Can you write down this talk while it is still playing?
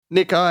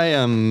Nick, I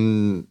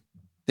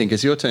think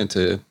it's your turn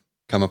to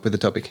come up with a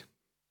topic.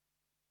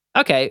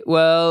 Okay,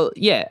 well,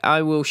 yeah,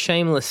 I will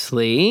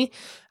shamelessly.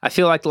 I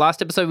feel like the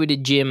last episode we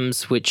did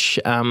gyms, which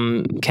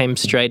came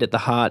straight at the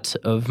heart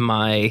of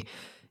my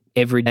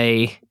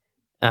everyday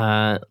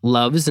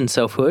loves and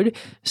selfhood.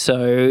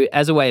 So,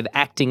 as a way of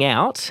acting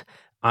out,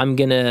 I'm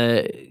going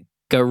to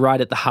go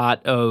right at the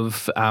heart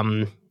of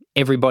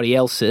everybody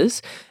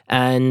else's.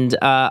 And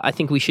I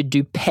think we should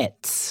do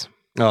pets.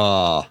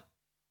 Oh,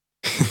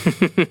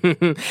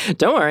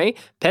 Don't worry,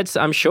 pets,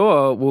 I'm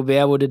sure, will be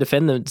able to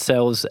defend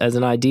itself as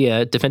an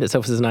idea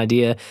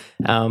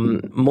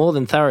more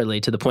than thoroughly,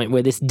 to the point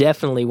where this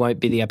definitely won't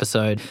be the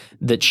episode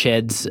that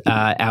sheds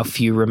our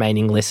few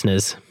remaining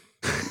listeners.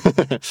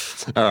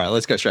 all right,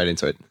 let's go straight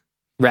into it.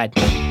 Rad.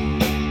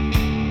 Pinging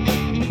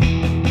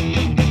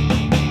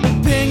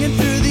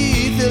through the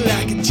ether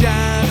like a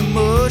giant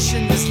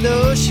emotion. This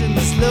lotion,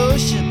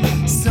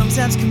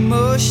 sometimes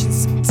commotion,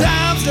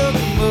 sometimes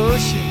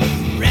locomotion.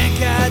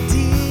 Rank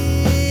ideas,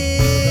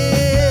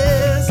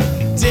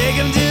 take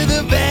them to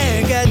the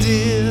bank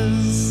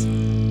ideas.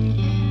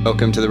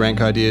 Welcome to the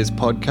Rank Ideas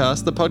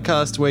podcast, the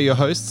podcast where your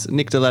hosts,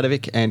 Nick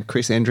Deladovic and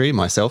Chris Andre,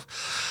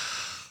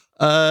 myself.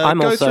 I'm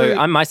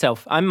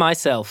myself.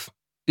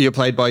 You're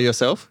played by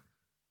yourself?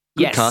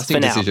 Good Yes, casting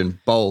for now. decision.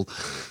 Bold.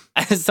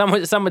 Some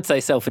would say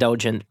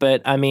self-indulgent,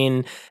 but I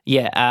mean,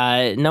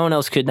 yeah, no one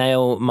else could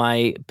nail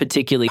my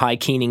particularly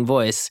high-keening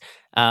voice.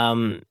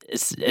 Actually,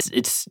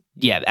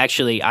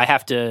 I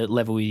have to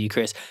level with you,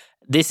 Chris.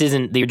 This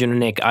isn't the original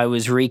Nick. I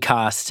was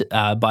recast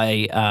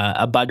by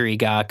a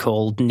budgerigar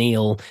called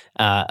Neil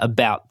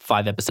about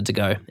 5 episodes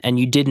ago, and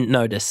you didn't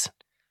notice.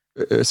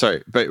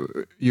 Sorry, but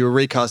you were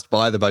recast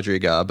by the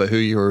budgerigar, but who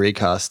you were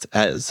recast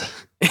as?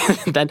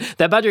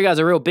 that budgerigar's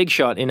a real big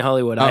shot in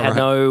Hollywood. I had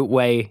no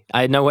way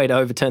to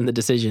overturn the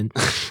decision.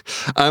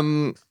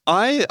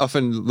 I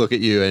often look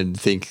at you and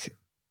think,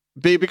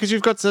 because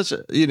you've got such,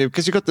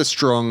 because you've got the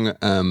strong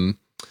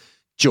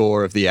jaw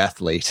of the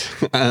athlete.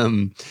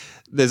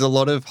 There's a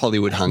lot of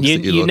Hollywood hunks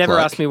that you look never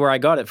like. asked me where I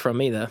got it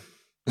from either.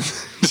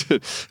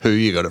 Who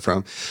you got it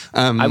from?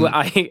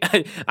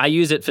 I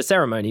use it for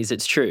ceremonies.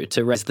 It's true,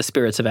 to raise the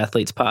spirits of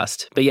athletes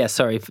past. But yeah,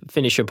 sorry.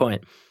 Finish your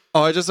point.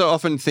 Oh, I just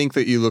often think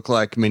that you look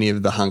like many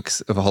of the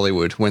hunks of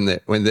Hollywood. When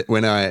on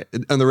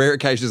the rare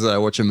occasions that I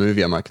watch a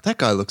movie, I'm like, that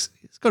guy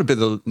he's got a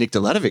bit of Nick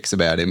Deladovics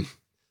about him.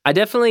 I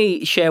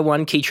definitely share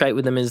one key trait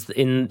with them, is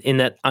in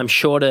that I'm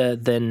shorter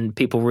than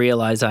people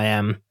realize I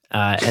am,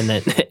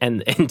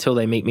 and until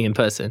they meet me in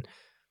person.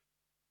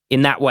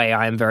 In that way,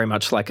 I am very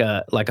much like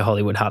a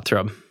Hollywood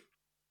heartthrob. I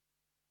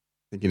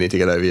think you need to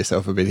get over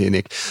yourself a bit here,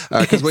 Nick,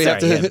 because we have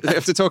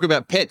to talk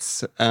about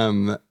pets.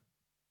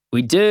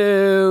 We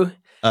do.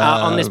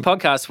 On this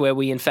podcast, where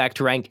we in fact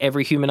rank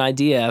every human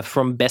idea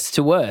from best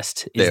to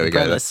worst. There we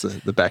go. That's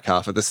the back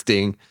half of the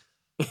sting.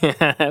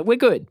 We're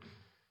good.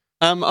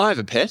 I have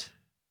a pet.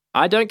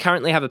 I don't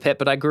currently have a pet,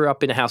 but I grew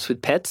up in a house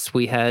with pets.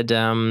 We had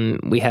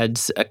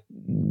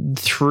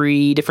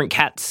 3 different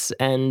cats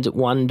and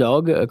 1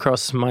 dog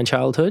across my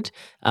childhood.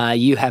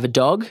 You have a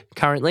dog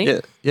currently?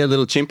 Yeah,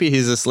 little Chimpy.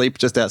 He's asleep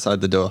just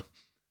outside the door.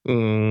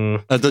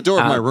 At the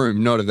door of my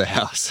room, not of the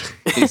house.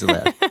 He's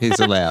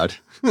allowed.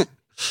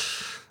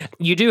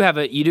 You do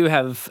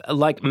have,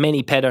 like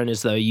many pet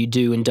owners though, you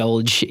do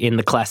indulge in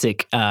the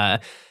classic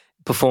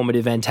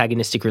performative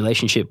antagonistic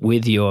relationship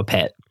with your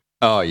pet.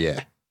 Oh,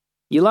 yeah.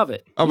 You love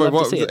it.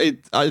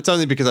 It's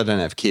only because I don't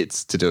have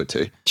kids to do it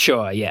to.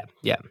 Sure, yeah.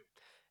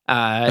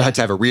 I had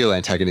to have a real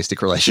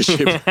antagonistic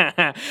relationship.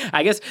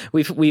 I guess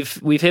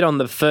we've hit on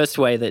the first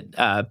way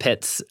that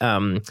pets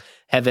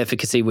have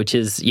efficacy, which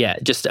is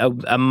just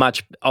a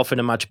much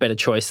better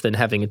choice than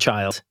having a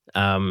child.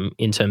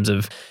 In terms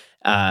of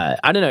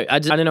I don't know. I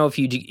don't know if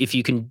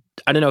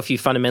you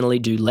fundamentally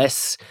do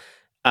less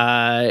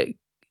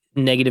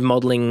negative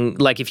modeling,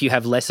 like if you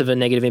have less of a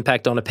negative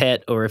impact on a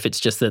pet, or if it's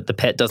just that the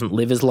pet doesn't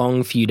live as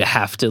long for you to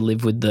have to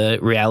live with the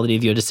reality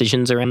of your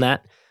decisions around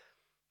that.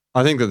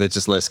 I think that they're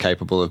just less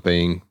capable of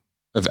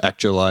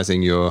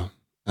actualizing your.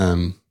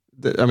 They're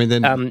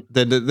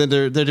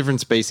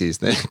different species.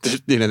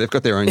 They've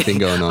got their own thing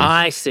going on.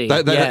 I see.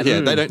 They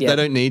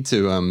don't need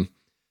to.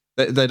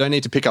 They don't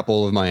need to pick up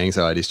all of my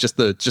anxieties. Just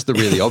the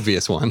really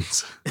obvious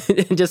ones.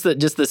 just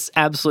this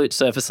absolute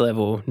surface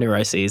level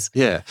neuroses.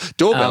 Yeah.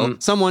 Doorbell.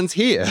 Someone's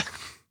here.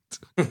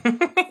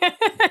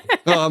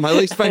 Oh, my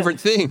least favorite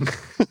thing.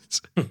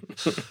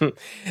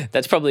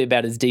 That's probably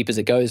about as deep as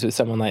it goes with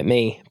someone like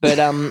me. But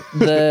So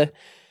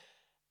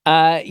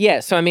I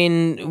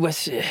mean,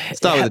 start with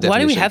the definition. Why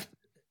do we have?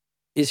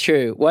 Is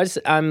true. Why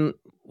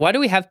do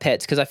we have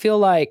pets? Because I feel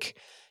like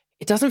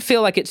it doesn't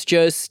feel like it's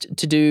just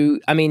to do.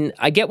 I mean,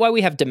 I get why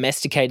we have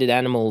domesticated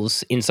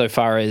animals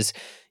insofar as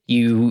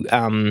you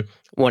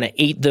want to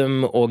eat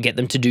them or get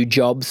them to do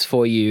jobs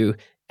for you.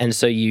 And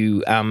so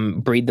you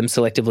breed them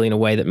selectively in a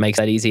way that makes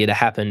that easier to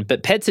happen.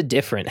 But pets are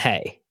different,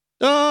 hey?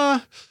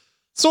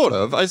 Sort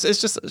of.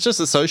 It's just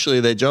that socially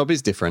their job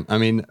is different. I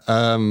mean,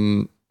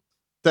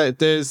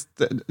 there's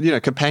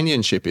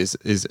companionship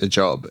is a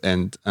job,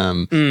 and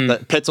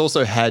that pets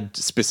also had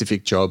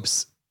specific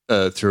jobs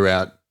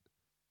throughout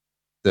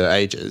the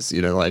ages.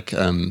 You know, like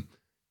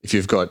if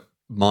you've got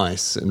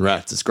mice and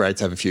rats, it's great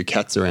to have a few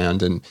cats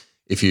around. And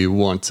if you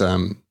want,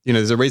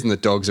 there's a reason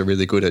that dogs are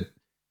really good at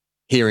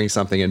hearing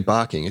something and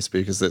barking. It's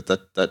because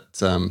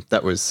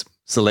that was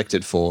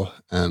selected for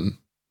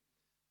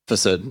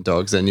certain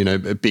dogs,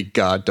 and big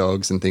guard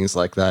dogs and things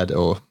like that.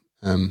 Or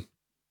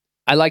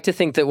I like to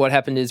think that what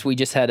happened is we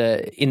just had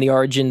in the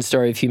origin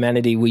story of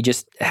humanity, we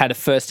just had a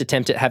first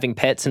attempt at having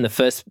pets, and the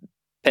first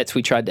pets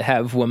we tried to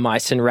have were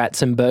mice and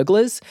rats and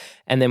burglars,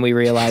 and then we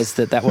realized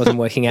that wasn't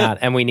working out,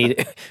 and we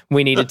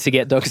needed to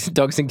get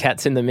dogs and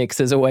cats in the mix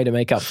as a way to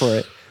make up for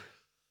it.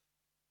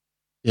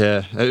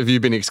 Yeah, have you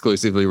been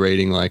exclusively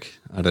reading, like,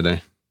 I don't know,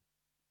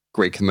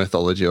 Greek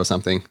mythology or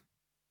something?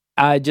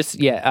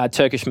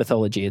 Turkish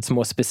mythology. It's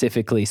more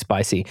specifically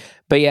spicy,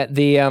 but yeah,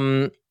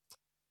 the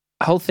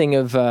whole thing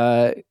of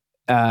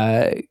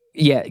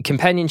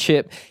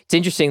companionship. It's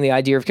interesting. The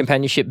idea of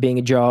companionship being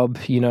a job,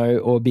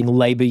 or being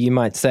labor, you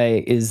might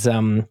say, is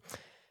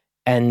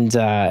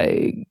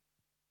pets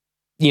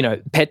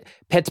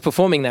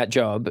performing that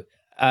job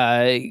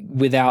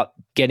without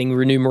getting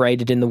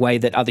remunerated in the way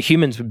that other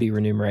humans would be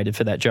remunerated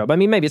for that job. I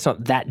mean, maybe it's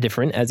not that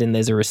different, as in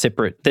there's a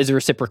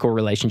reciprocal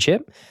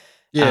relationship.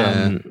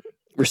 Yeah.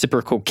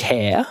 Reciprocal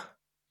care.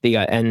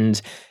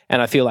 And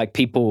I feel like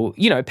people,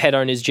 pet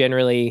owners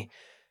generally,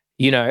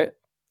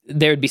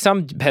 there would be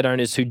some pet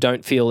owners who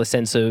don't feel a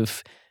sense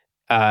of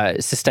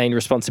sustained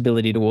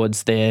responsibility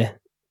towards their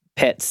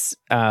pets.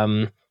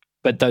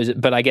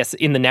 But I guess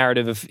in the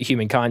narrative of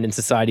humankind and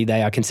society,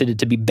 they are considered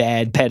to be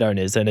bad pet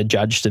owners and are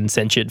judged and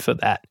censured for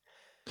that.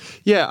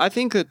 Yeah, I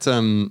think that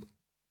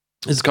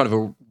it's kind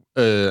of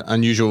a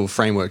unusual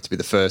framework to be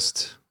the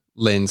first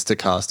lens to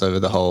cast over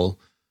the whole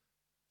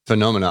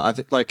phenomena. I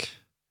think, like,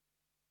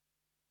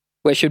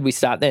 where should we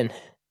start then?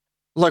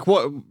 Like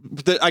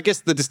I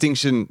guess the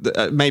distinction,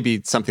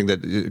 maybe something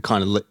that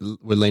kind of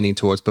we're leaning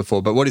towards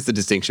before, but what is the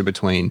distinction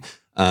between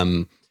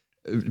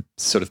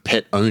sort of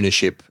pet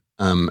ownership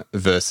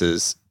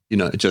versus,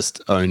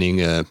 just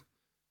owning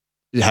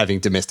having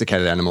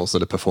domesticated animals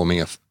that are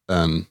performing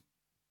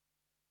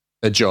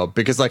a job?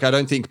 Because, like, I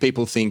don't think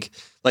people think,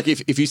 like,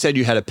 if you said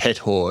you had a pet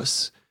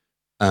horse,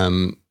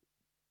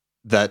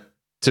 that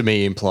to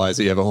me implies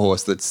that you have a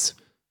horse that's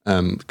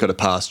got a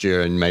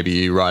pasture and maybe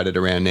you ride it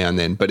around now and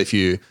then. But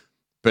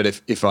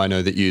if I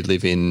know that you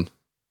live in,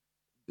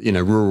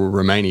 rural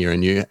Romania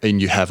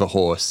and you have a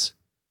horse,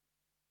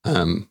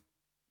 it's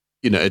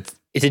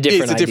a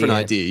different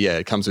idea. Yeah,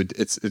 it comes with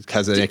it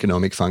has an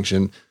economic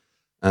function.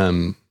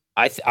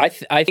 I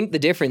think the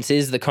difference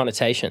is the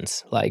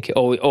connotations, like,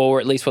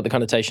 or at least what the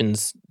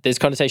connotations. There's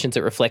connotations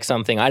that reflect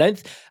something. I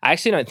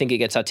actually don't think it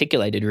gets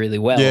articulated really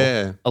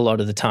well. A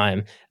lot of the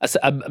time,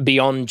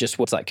 beyond just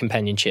what's like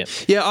companionship.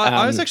 Yeah,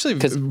 I was actually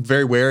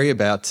very wary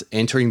about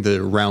entering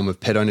the realm of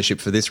pet ownership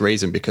for this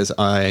reason, because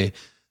I,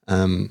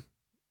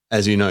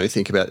 as you know,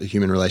 think about the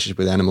human relationship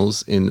with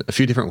animals in a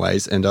few different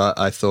ways, and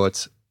I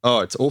thought,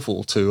 it's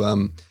awful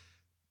to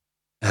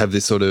have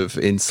this sort of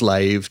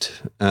enslaved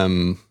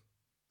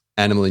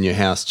animal in your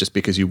house just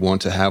because you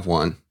want to have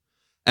one.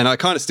 And I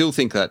kind of still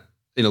think that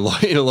in a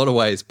lot of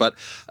ways. But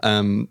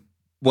one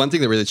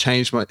thing that really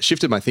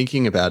shifted my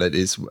thinking about it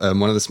is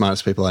one of the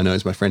smartest people I know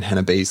is my friend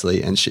Hannah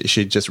Beasley, and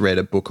she just read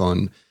a book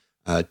on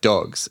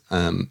dogs.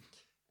 And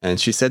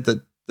she said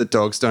that the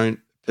dogs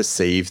don't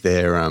perceive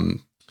their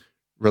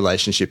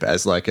relationship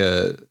as like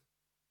a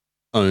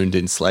owned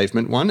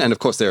enslavement one. And of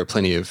course there are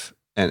plenty of,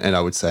 and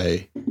I would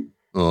say,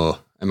 am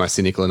I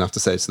cynical enough to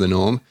say it's the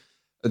norm?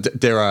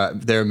 There are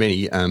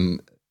many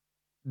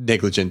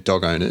negligent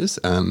dog owners,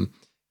 yes.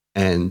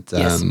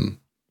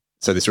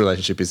 So this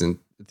relationship isn't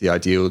the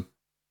ideal,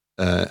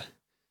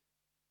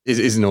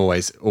 isn't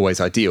always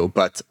ideal.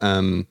 But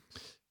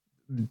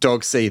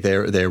dogs see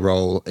their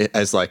role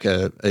as like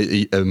a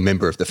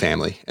member of the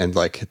family, and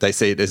like they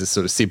see it as a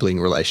sort of sibling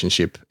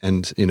relationship,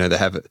 and they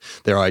have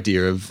their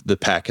idea of the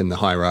pack and the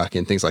hierarchy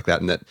and things like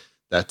that, and that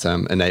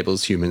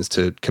enables humans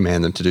to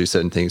command them to do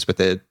certain things, but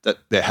they're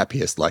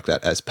happiest like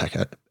that as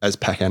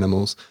pack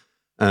animals,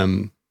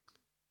 and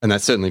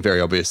that's certainly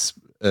very obvious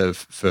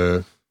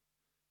for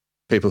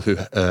people who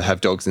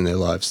have dogs in their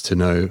lives to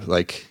know,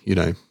 like,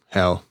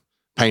 how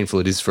painful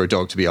it is for a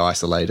dog to be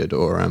isolated,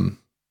 or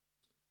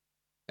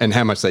and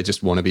how much they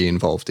just want to be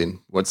involved in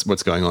what's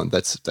going on.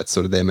 That's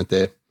sort of them at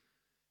their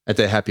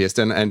happiest,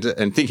 and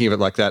thinking of it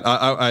like that,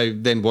 I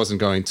then wasn't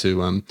going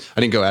to I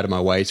didn't go out of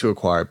my way to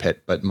acquire a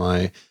pet, but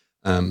my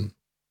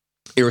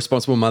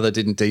irresponsible mother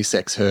didn't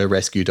de-sex her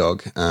rescue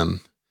dog,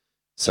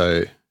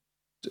 so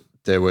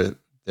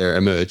there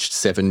emerged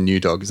 7 new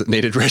dogs that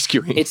needed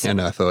rescuing,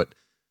 and I thought,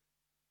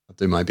 I'll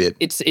do my bit.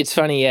 It's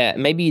funny, yeah.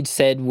 Maybe you'd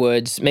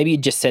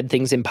just said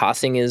things in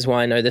passing is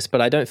why I know this,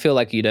 but I don't feel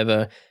like you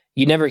never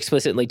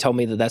explicitly told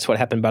me that that's what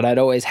happened, but I'd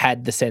always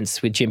had the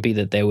sense with Gympie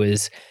that there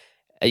was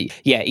I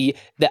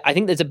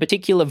think there's a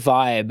particular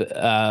vibe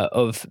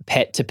of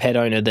pet to pet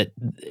owner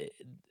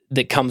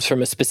that comes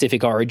from a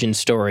specific origin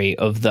story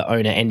of the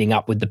owner ending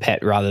up with the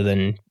pet rather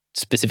than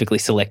specifically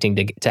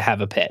selecting to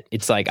have a pet.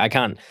 It's like I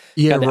can't.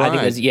 Yeah, I think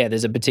right.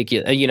 there's a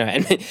particular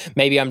and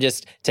maybe I'm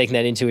just taking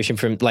that intuition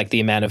from like the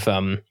amount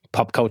of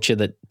pop culture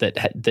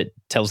that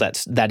tells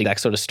that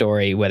exact sort of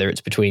story, whether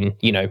it's between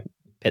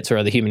pets or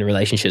other human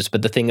relationships.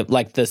 But the thing of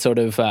like the sort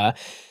of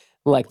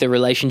like the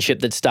relationship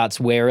that starts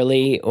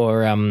warily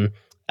or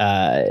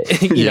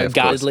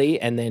guardedly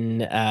and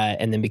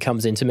then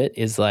becomes intimate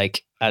is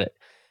like Over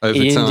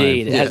indeed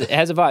time. it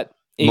has a vibe.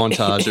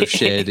 Montage of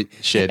shared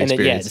And then,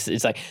 experience.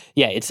 it's like,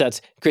 it starts,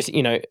 Chris,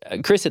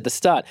 Chris at the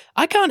start,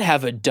 I can't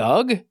have a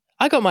dog.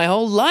 I got my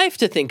whole life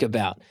to think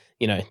about.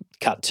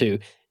 Cut to,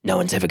 no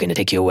one's ever going to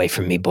take you away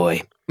from me,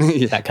 boy.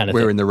 Yeah, That kind of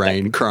we're thing. in the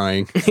rain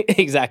crying.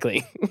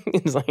 Exactly.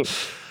 It's like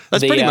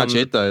That's pretty much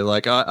it, though.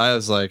 Like I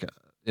was like,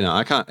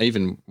 I can't,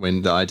 even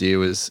when the idea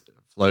was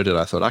floated,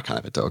 I thought I can't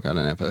have a dog. I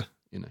don't have a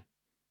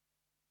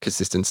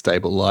consistent,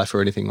 stable life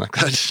or anything like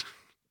that.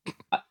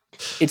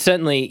 It's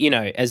certainly,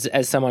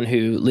 as someone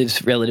who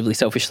lives relatively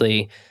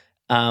selfishly,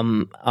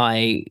 I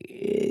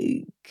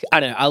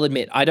don't know. I'll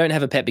admit I don't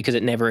have a pet because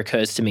it never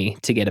occurs to me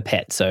to get a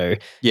pet. So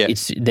Yeah.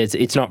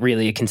 it's not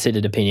really a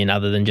considered opinion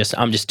other than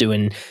I'm just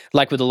doing,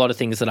 like with a lot of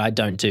things that I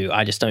don't do.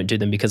 I just don't do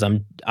them because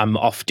I'm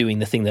off doing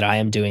the thing that I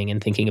am doing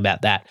and thinking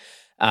about that.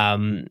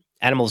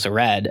 Animals are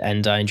rad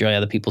and I enjoy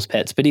other people's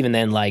pets, but even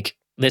then, like,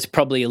 there's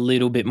probably a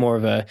little bit more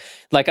of a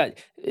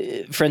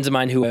friends of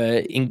mine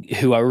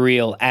who are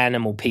real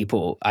animal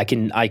people. I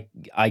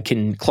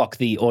can clock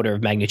the order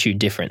of magnitude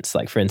difference.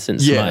 Like, for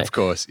instance, Of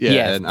course.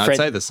 Yeah, and I'd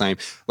say the same.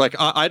 Like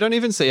I don't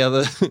even see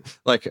other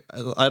like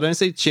I don't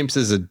see chimps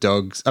as a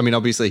dog. I mean,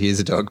 obviously he is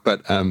a dog,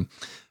 but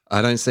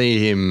I don't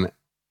see him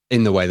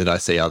in the way that I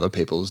see other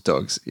people's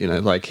dogs.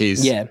 Like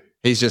he's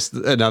just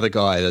another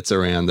guy that's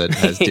around that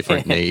has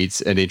different needs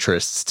and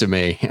interests to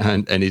me,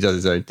 and he does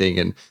his own thing,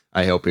 and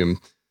I help him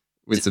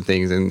with some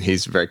things, and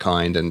he's very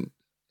kind. And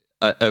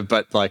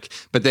but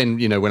then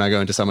when I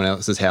go into someone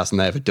else's house and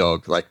they have a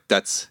dog, like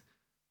it's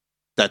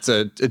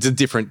a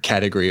different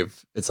category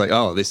of, it's like,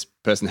 oh, this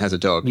person has a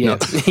dog. Yeah.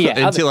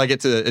 Until I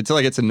get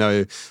to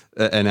know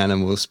an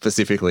animal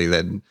specifically,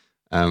 then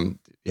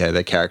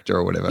their character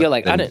or whatever. You're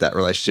like, then that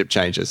relationship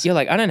changes. You're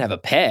like, I don't have a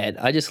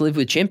pet. I just live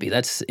with Chimpy.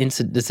 That's a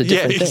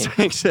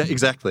different thing.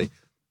 Exactly.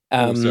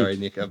 Sorry,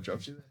 Nick, I've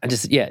dropped you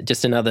there.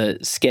 Just another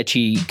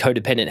sketchy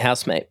codependent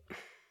housemate.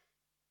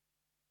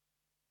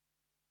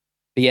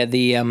 But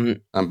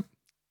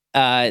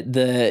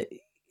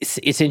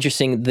it's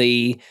interesting.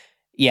 I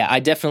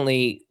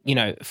definitely,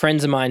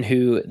 friends of mine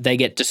who they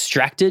get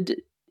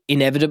distracted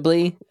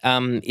inevitably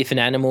if an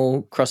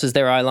animal crosses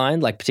their eye line,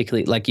 like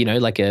particularly like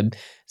an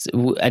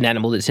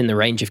animal that's in the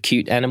range of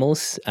cute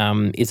animals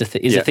is a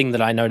thing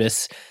that I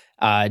notice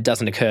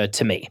doesn't occur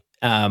to me.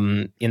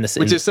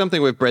 Which is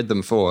something we've bred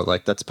them for.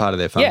 Like, that's part of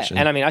their function.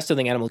 Yeah, and I mean, I still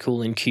think animals are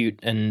cool and cute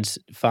and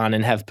fun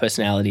and have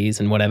personalities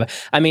and whatever.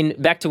 I mean,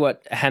 back to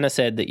what Hannah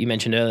said that you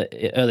mentioned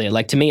earlier.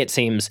 Like, to me, it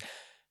seems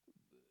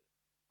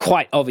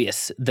quite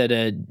obvious that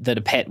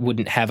a pet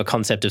wouldn't have a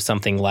concept of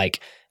something like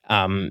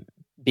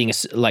being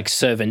like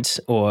servant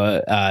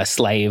or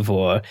slave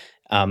or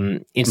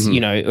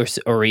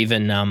or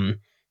even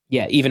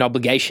even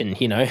obligation.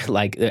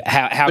 Like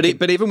how.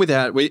 But even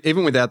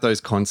without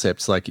those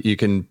concepts, like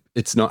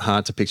it's not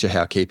hard to picture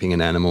how keeping a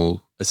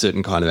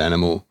certain kind of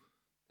animal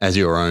as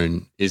your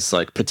own is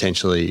like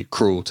potentially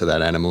cruel to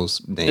that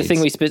animal's needs. The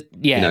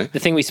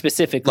thing we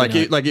specifically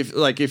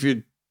if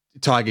you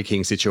Tiger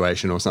King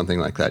situation or something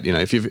like that,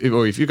 if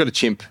you've got a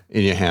chimp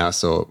in your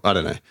house, or I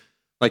don't know,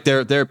 like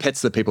there are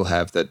pets that people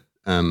have that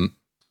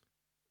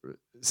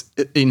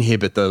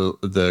inhibit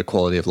the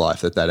quality of life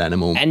that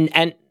animal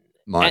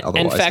might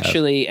otherwise have.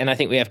 Factually, and I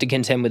think we have to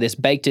contend with this,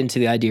 baked into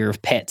the idea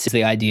of pets is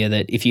the idea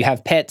that if you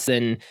have pets,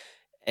 then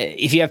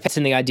if you have pets,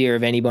 and the idea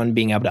of anyone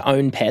being able to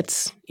own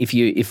pets,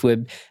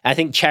 I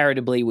think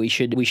charitably we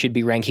should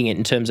be ranking it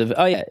in terms of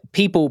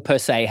people per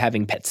se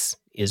having pets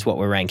is what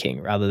we're ranking,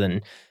 rather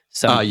than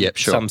some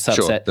subset.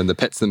 Sure. Than the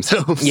pets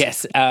themselves.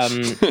 Yes. I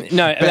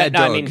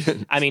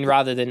mean,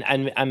 rather than,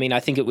 and I mean, I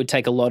think it would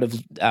take a lot of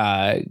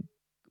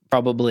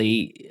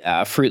probably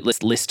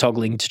fruitless list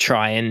toggling to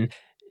try and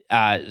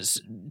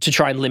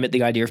limit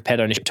the idea of pet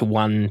ownership to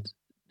one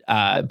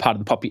part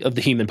of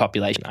the human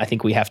population. I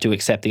think we have to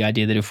accept the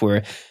idea that if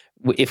we're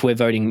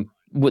voting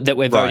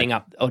voting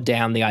up or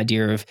down the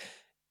idea of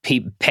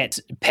pet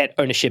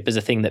ownership as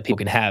a thing that people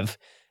can have,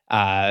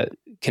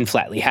 can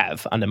flatly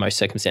have under most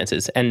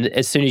circumstances. And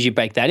as soon as you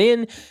bake that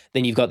in,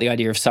 then you've got the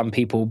idea of some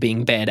people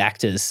being bad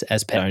actors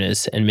as pet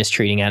owners and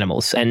mistreating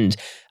animals. And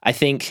I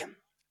think,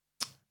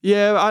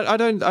 I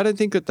don't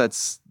think that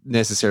that's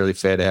necessarily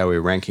fair to how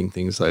we're ranking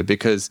things, though,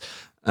 because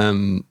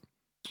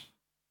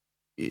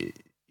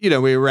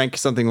we rank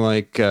something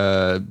like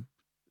I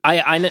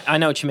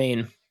know what you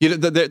mean.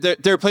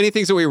 There are plenty of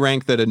things that we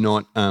rank that are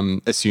not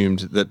assumed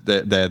that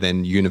they're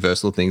then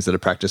universal things that are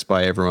practiced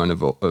by everyone I'm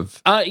not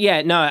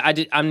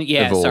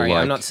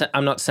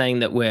saying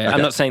that we're. Okay.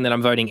 I'm not saying that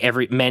I'm voting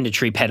every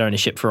mandatory pet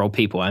ownership for all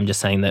people. I'm just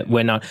saying that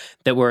we're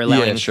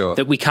allowing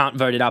that we can't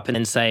vote it up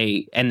and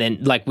then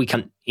like we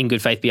can't in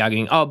good faith be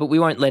arguing, but we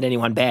won't let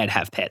anyone bad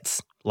have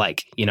pets.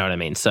 Like, you know what I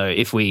mean? So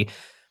if we,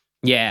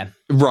 right.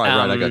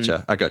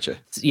 I gotcha.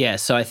 Yeah.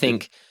 So I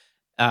think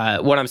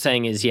what I'm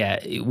saying is,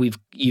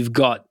 you've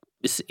got,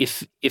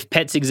 if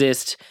pets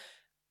exist,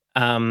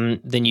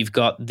 then you've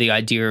got the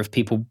idea of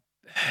people,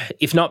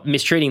 if not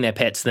mistreating their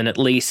pets, then at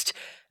least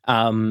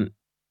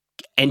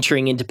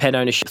entering into pet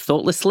ownership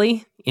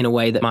thoughtlessly in a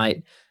way that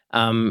might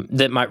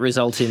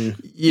result in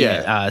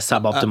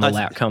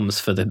suboptimal outcomes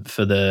for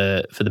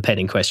the pet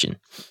in question.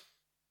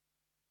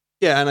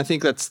 Yeah, and I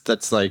think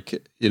that's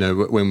like, you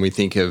know, when we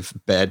think of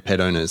bad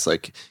pet owners,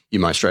 like you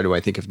might straight away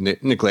think of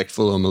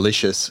neglectful or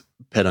malicious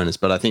pet owners,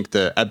 but I think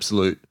the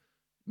absolute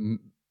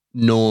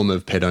norm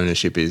of pet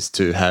ownership is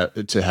to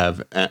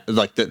have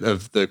like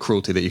of the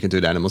cruelty that you can do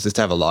to animals is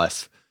to have a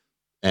life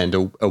and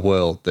a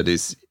world that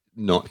is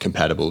not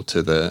compatible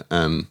to the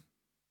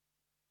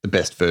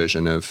best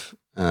version of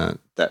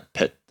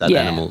that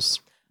animal's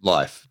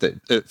life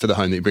that for the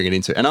home that you bring it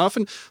into. And I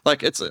often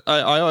like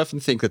I often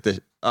think that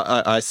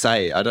I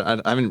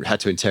haven't had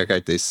to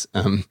interrogate this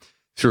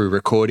through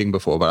recording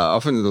before, but I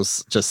often will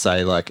just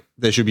say like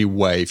there should be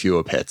way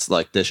fewer pets.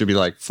 Like there should be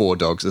like 4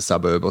 dogs a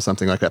suburb or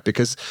something like that,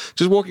 because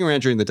just walking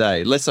around during the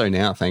day, less so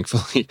now,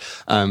 thankfully,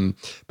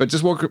 but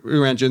just walking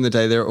around during the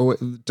day, there are always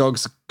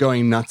dogs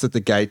going nuts at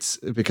the gates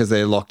because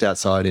they're locked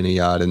outside in a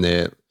yard and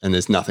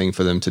there's nothing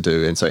for them to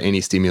do. And so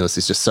any stimulus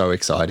is just so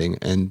exciting.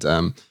 And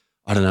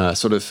I don't know,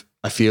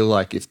 I feel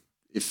like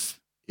if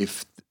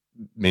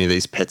many of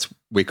these pets,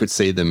 we could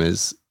see them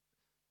as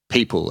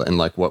people and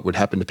like what would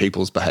happen to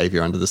people's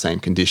behavior under the same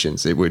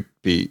conditions, it would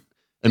be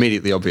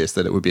immediately obvious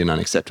that it would be an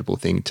unacceptable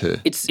thing to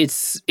it's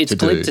to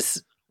glib do.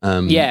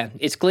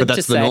 it's glib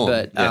to say, norm.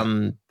 but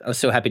I'm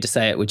still happy to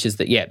say it, which is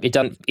that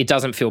it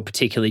doesn't feel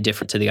particularly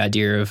different to the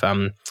idea of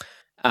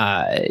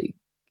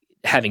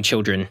having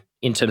children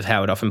in terms of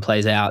how it often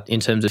plays out in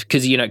terms of,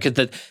 because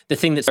the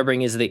thing that's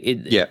sobering is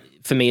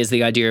for me is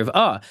the idea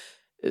of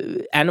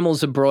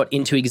animals are brought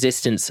into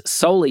existence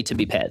solely to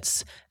be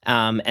pets,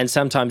 and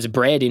sometimes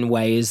bred in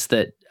ways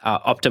that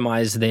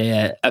optimize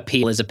their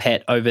appeal as a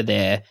pet over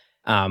their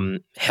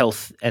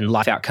health and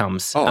life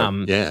outcomes.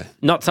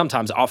 Not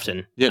sometimes,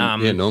 often.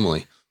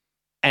 Normally.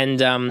 And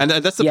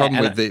that's the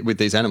problem with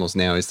these animals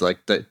now is like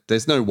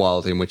there's no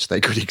wild in which they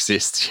could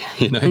exist.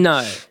 You know,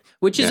 no.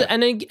 Which is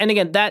and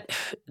again that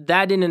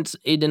in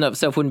and of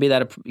itself wouldn't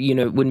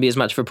be as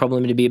much of a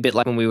problem. It'd be a bit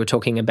like when we were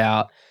talking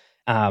about.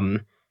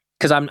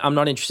 Because I'm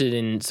not interested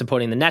in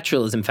supporting the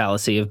naturalism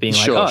fallacy of being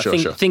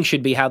things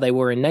should be how they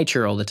were in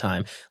nature all the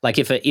time. Like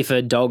if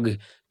a dog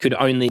could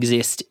only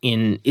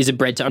is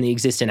bred to only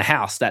exist in a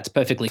house, that's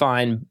perfectly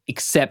fine,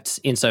 except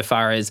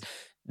insofar as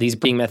these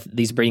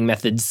breeding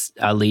methods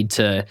lead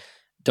to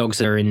dogs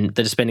that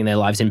are spending their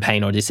lives in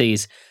pain or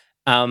disease.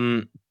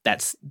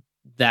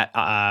 That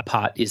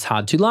part is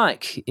hard to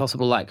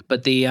impossible to like.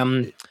 But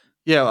the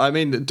yeah, I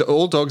mean,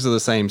 all dogs are the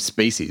same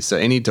species, so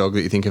any dog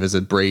that you think of as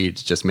a breed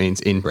just means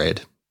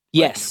inbred.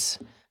 Yes.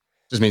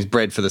 Just means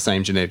bred for the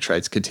same genetic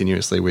traits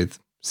continuously with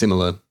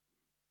similar.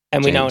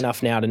 And we know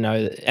enough now to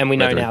know, and we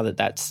know now that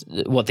that's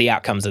what the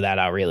outcomes of that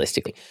are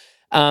realistically.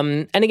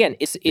 And again,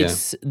 it's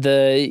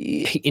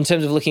in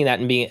terms of looking at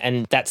that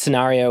and that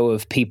scenario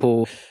of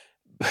people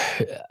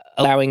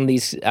allowing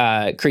these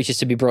creatures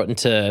to be brought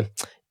into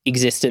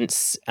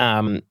existence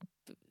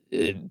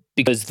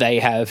because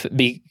they've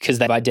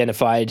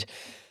identified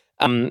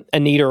a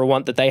need or a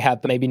want that they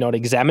have, but maybe not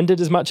examined it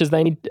as much as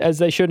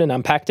they should and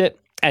unpacked it.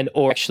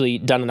 Or actually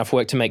done enough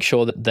work to make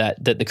sure that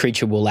the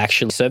creature will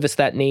actually service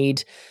that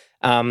need.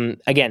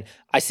 Again,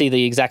 I see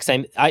the exact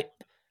same.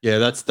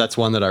 That's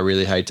one that I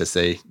really hate to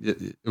see.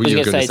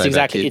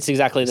 It's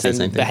exactly the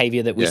same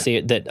behavior that we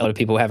see that a lot of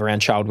people have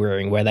around child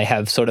rearing, where they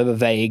have sort of a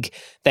vague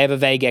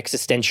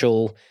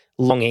existential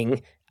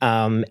longing,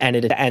 or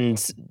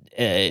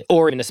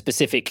even a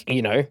specific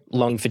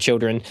longing for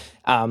children,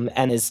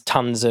 and there's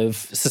tons of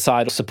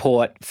societal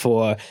support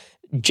for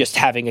just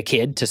having a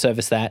kid to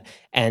service that,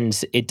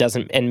 and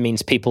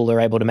means people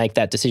are able to make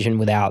that decision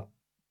without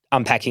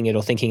unpacking it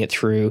or thinking it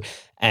through,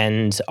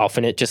 and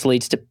often it just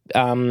leads to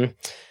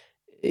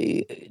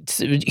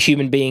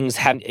human beings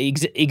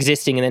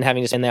existing and then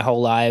having to spend their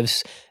whole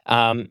lives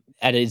at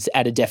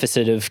a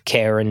deficit of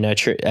care and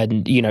nurture,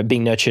 and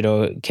being nurtured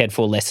or cared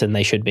for less than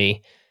they should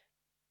be.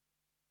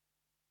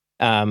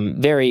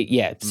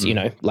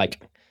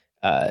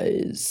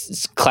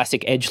 It's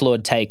classic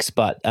edgelord takes,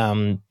 but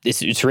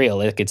it's real.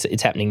 Like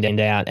it's happening day in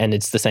day out, and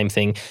it's the same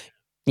thing.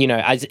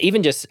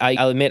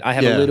 I'll admit I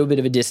have a little bit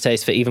of a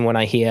distaste for even when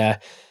I hear.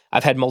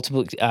 I've had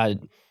multiple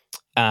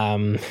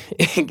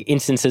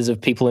instances of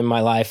people in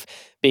my life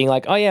being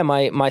like, "Oh yeah,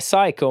 my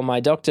psych or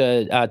my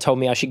doctor told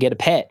me I should get a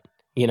pet,"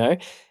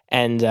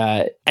 and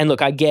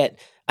look,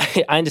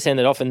 I understand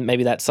that often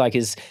maybe that psych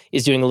is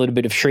doing a little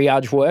bit of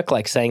triage work,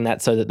 like saying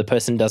that so that the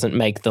person doesn't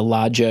make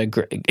larger,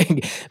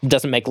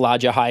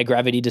 higher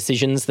gravity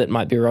decisions that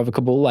might be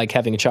irrevocable, like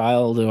having a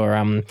child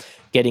or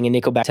getting a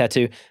Nickelback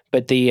tattoo.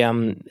 But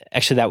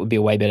actually that would be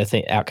a way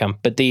better outcome.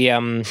 But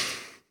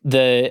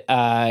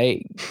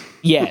yes,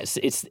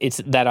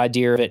 it's that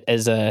idea of it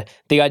as a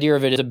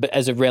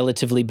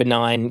relatively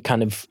benign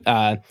kind of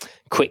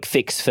quick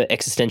fix for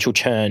existential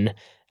churn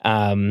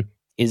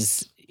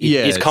is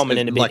common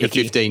and a bit like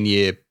icky. a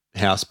 15-year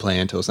house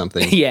plant or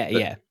something.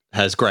 Yeah.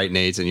 Has great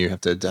needs and you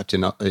have to adapt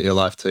your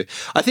life to.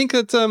 I think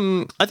that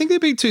I think they're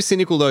being too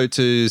cynical though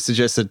to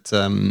suggest that.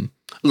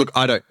 Look,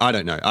 I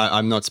don't know.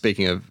 I'm not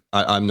speaking of.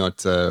 I'm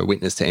not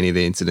witness to any of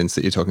the incidents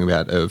that you're talking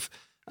about of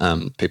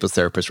people's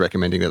therapists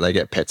recommending that they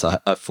get pets. I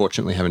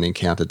fortunately haven't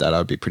encountered that.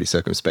 I'd be pretty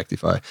circumspect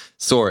if I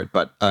saw it.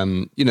 But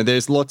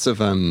there's lots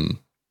of in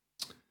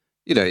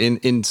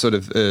sort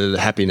of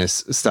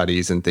happiness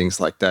studies and things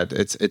like that.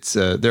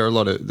 There are a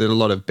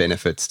lot of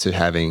benefits to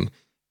having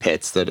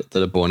pets that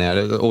are born out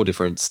at all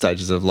different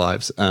stages of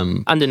lives.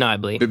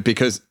 Undeniably,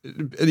 because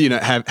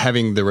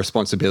having the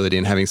responsibility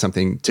and having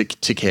something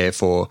to care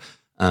for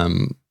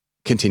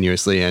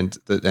continuously, and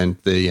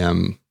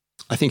the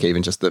I think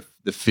even just the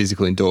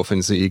physical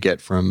endorphins that you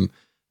get from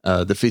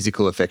the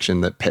physical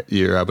affection that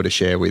you're able to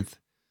share with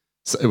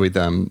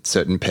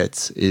certain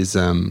pets is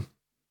there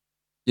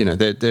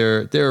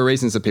are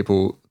reasons that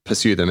people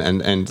pursue them,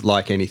 and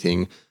like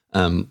anything,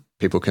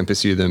 people can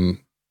pursue them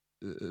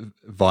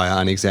via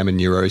unexamined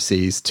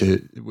neuroses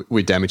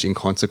with damaging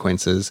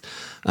consequences.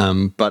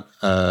 But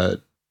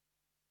the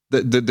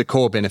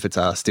core benefits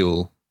are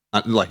still,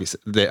 like you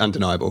said, they're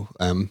undeniable.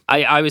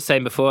 I was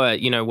saying before,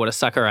 what a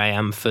sucker I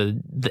am for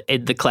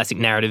the classic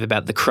narrative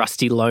about the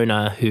crusty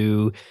loner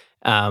who's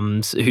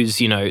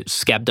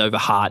scabbed over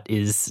heart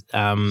is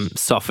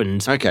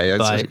softened. Okay,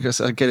 I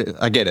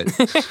get it.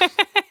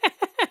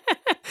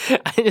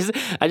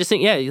 I just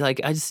think,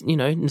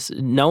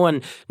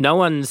 no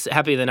one's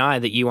happier than I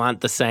that you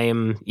aren't the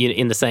same,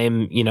 in the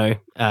same,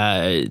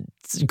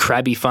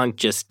 crabby funk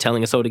just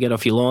telling us all to get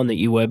off your lawn that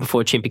you were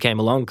before Chimpy came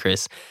along,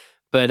 Chris.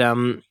 But I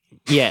mean,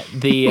 this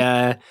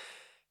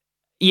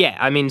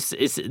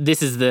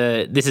is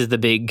the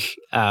big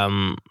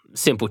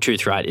simple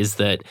truth, right? Is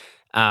that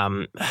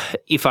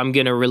if I'm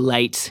going to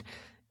relate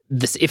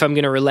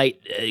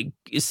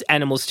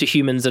animals to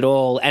humans at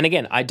all, and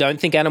again, I don't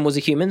think animals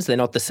are humans. They're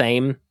not the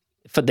same.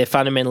 They're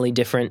fundamentally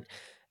different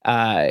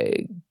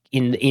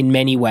in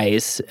many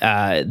ways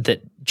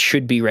that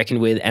should be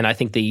reckoned with. And I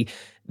think the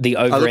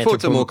I look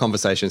forward to more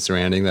conversations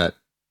surrounding that.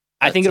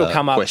 I think it'll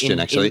come up question,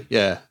 actually.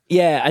 Yeah,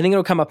 I think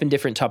it'll come up in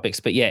different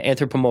topics. But yeah,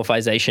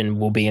 anthropomorphization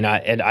will be an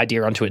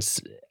idea onto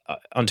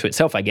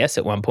itself, I guess,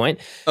 at one point.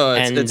 Oh,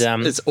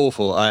 it's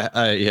awful.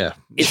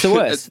 It's the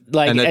worst.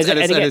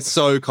 It's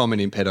so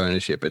common in pet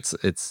ownership.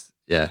 It's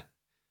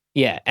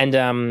Yeah, and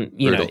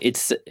Brutal.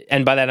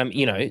 and by that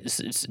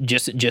it's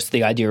just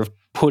the idea of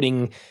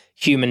putting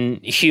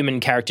human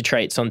character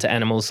traits onto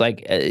animals.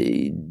 Like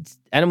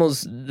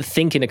animals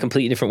think in a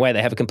completely different way.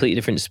 They have a completely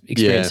different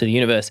experience of the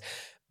universe.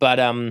 But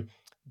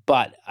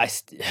I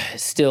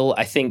still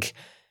think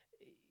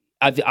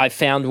I've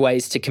found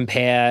ways to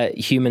compare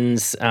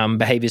humans'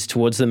 behaviors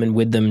towards them and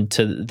with them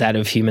to that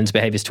of humans'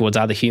 behaviors towards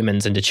other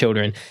humans and to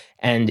children.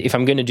 And if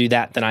I'm going to do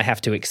that, then I have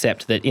to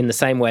accept that in the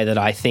same way that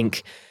I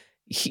think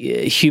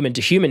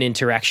human-to-human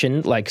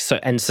interaction,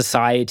 and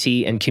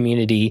society and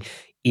community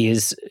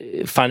is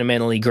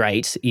fundamentally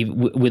great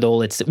with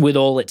all its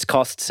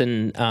costs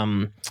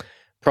and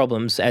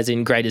problems. As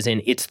in great, as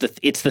in it's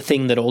the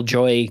thing that all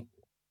joy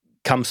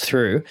comes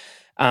through.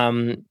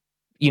 Humans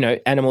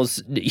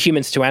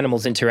to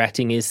animals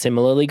interacting is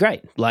similarly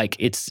great. Like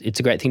it's a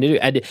great thing to do,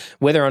 and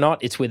whether or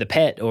not it's with a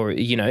pet or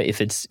if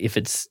it's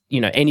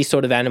any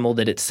sort of animal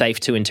that it's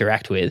safe to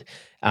interact with,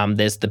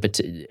 there's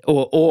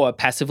or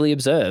passively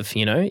observe.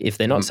 If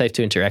they're not safe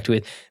to interact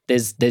with,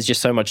 there's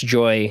just so much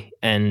joy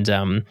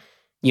and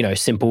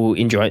simple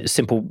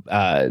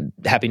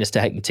happiness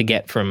to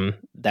get from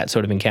that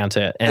sort of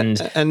encounter. And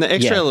the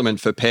extra element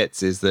for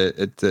pets is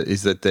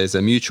that there's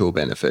a mutual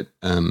benefit.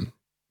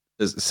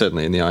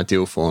 Certainly in the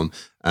ideal form,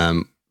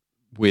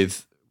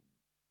 if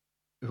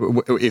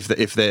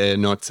they're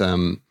not,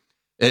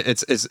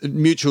 it's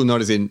mutual,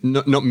 not as in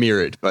not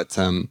mirrored, but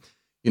for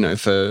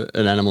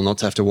an animal not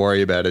to have to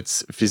worry about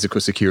its physical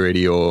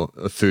security or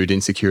food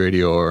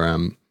insecurity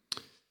or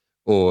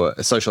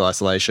social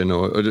isolation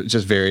or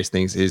just various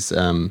things is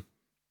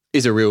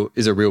a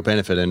real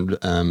benefit.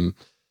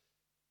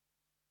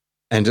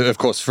 And of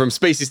course, from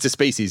species to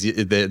species,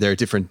 there are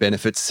different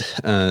benefits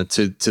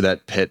to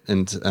that pet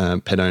and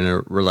pet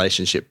owner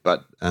relationship,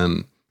 but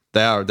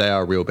they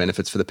are real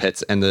benefits for the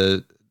pets, and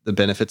the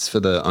benefits for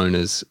the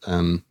owners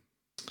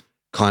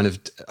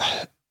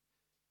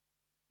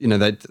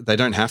they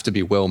don't have to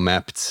be well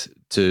mapped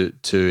to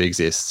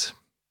exist.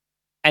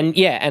 And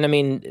I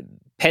mean,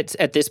 pets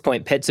at this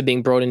point, pets are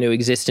being brought into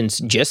existence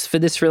just for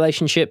this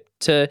relationship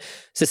to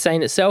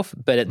sustain itself,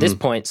 but at this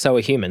point, so are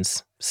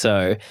humans.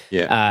 So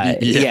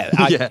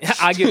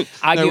arguing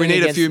we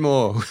need a few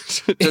more.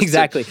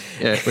 Exactly.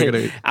 We're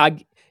gonna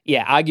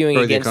arguing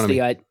against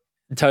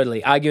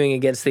arguing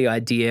against the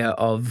idea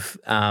of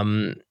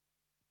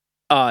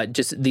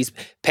just these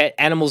pet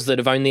animals that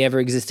have only ever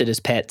existed as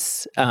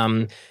pets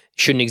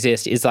shouldn't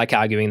exist is like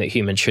arguing that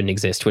humans shouldn't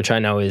exist, which I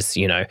know is,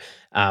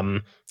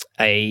 frowned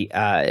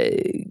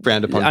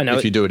upon I know,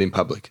 if you do it in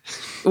public.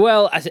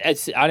 Well,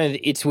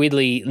 it's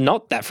weirdly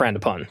not that frowned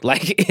upon.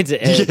 Like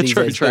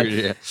it's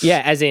True.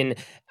 Yeah, as in,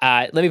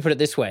 let me put it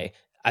this way.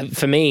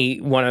 For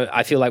me,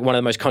 I feel like one of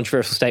the most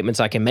controversial statements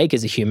I can make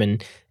as a human,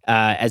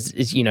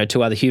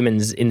 to other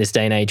humans in this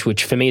day and age,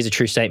 which for me is a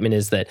true statement,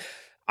 is that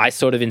I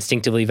sort of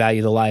instinctively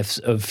value the lives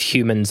of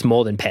humans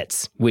more than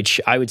pets, which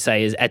I would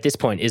say is at this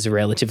point is a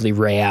relatively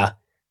rare.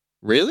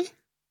 Really?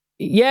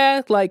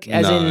 Yeah, like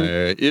as no,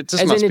 in it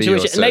just must be your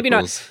circles.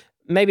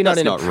 Maybe not That's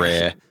in not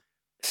rare.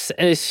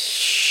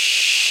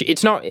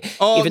 It's not.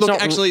 Oh, if it's look,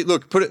 not, actually,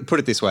 look. Put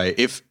it this way: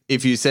 if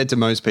you said to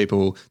most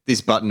people,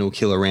 "This button will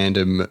kill a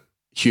random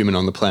human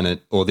on the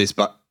planet," or this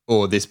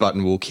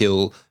button will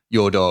kill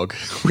your dog,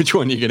 which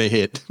one are you going to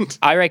hit?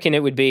 I reckon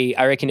it would be.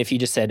 I reckon if you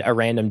just said a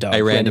random dog,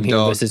 random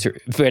human dog versus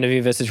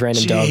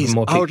random Jeez, dog.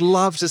 More I would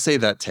love to see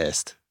that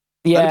test.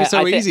 Yeah, that'd be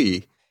so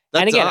easy.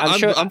 And again,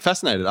 I'm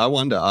fascinated. I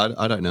wonder.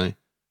 I don't know.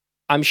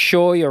 I'm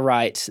sure you're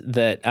right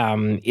that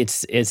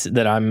it's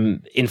that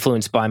I'm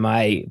influenced by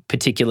my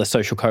particular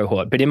social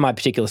cohort. But in my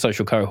particular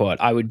social cohort,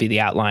 I would be the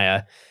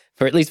outlier.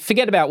 For at least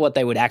forget about what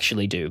they would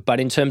actually do, but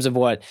in terms of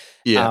what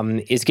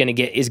is going to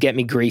get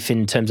me grief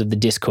in terms of the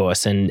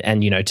discourse and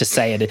to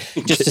say it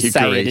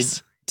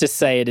to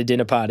say at a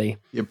dinner party.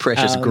 Your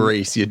precious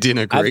grease, your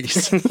dinner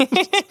grease.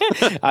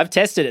 I've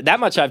tested it. That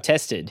much I've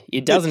tested.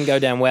 It doesn't go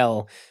down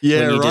well.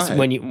 Yeah,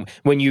 when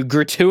you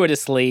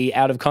gratuitously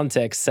out of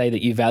context say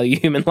that you value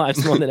human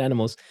lives more than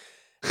animals.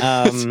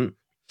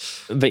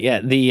 But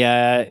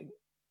yeah,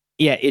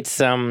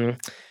 it's an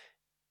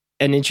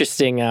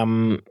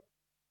interesting.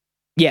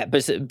 Yeah,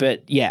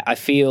 but yeah, I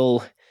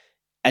feel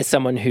as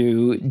someone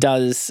who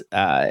does,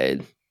 who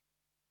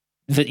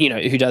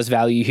does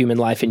value human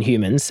life and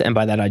humans, and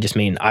by that I just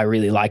mean I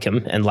really like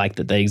them and like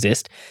that they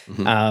exist.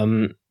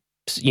 Mm-hmm.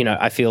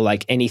 I feel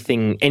like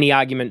any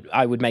argument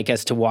I would make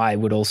as to why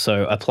would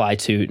also apply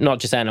to not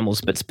just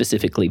animals but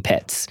specifically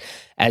pets.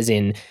 As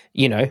in,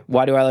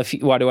 why do I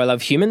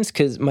love humans?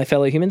 Because my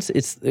fellow humans,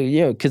 it's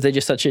because they're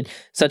just such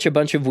a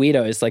bunch of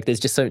weirdos. Like they're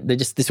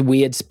just this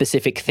weird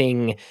specific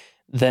thing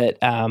that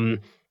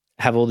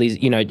have all these,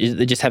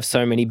 they just have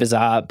so many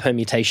bizarre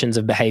permutations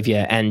of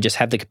behavior and just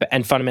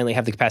and fundamentally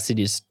have the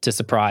capacities to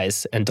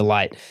surprise and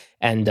delight.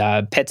 And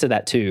pets are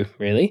that too,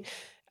 really.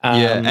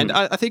 And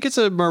I think it's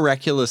a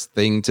miraculous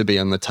thing to be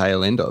on the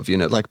tail end of.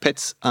 Like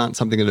pets aren't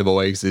something that have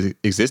always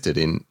existed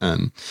in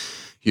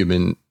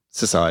human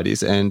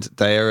societies, and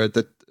they are at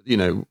the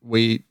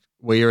we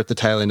are at the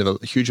tail end of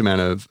a huge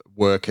amount of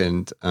work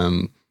and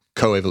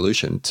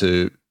co-evolution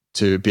to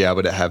be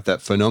able to have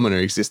that phenomena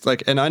exist.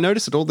 Like, and I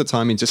notice it all the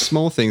time in just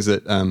small things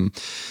that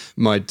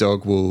my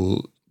dog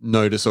will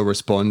notice or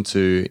respond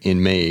to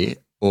in me,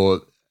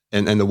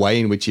 and the way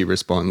in which he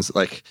responds.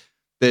 Like,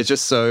 they're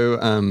just so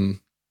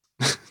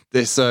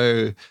there's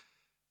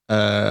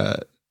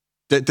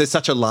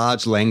such a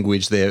large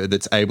language there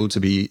that's able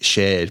to be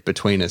shared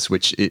between us,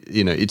 which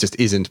it just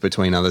isn't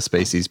between other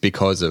species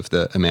because of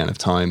the amount of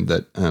time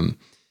that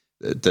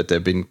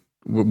that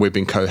we've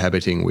been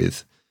cohabiting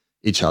with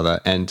each other,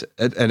 and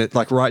it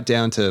like right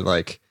down to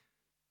like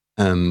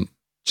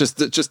just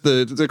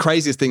the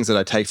craziest things that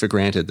I take for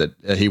granted,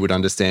 that he would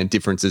understand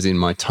differences in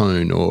my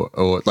tone or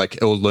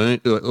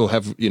learn or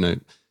have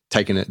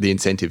taken the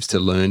incentives to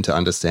learn to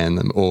understand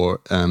them, or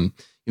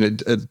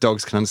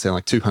dogs can understand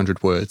like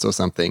 200 words or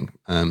something,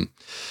 and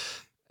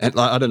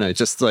I don't know,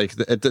 just like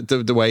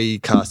the way he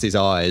casts his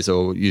eyes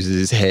or uses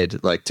his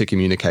head like to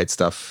communicate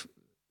stuff,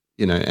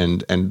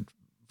 and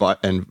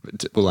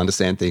will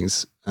understand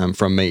things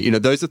from me.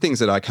 Those are things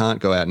that I can't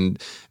go out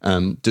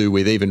and do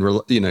with even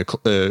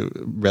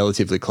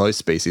relatively close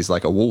species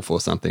like a wolf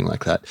or something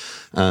like that.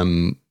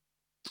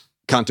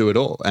 Can't do it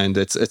all, and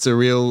it's a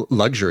real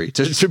luxury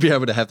to be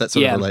able to have that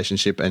sort of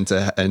relationship and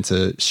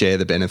to share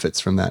the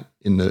benefits from that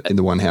in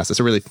the one house.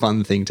 It's a really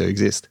fun thing to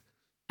exist.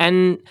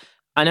 And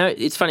I know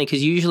it's funny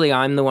because usually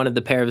I'm the one of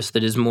the pair of us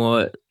that is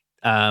more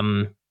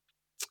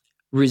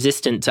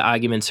resistant to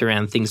arguments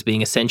around things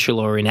being essential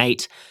or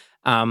innate.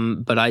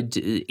 But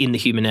in the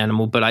human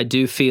animal, but I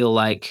do feel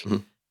like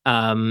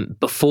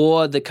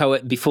before the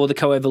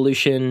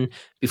coevolution,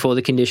 before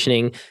the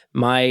conditioning,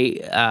 my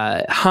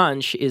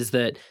hunch is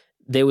that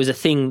there was a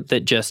thing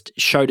that just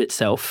showed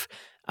itself,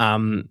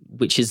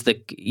 which is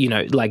like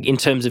in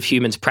terms of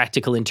humans'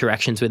 practical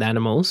interactions with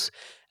animals,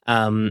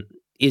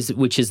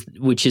 which is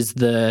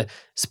the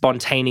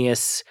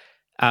spontaneous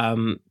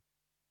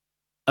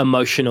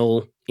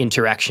emotional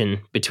interaction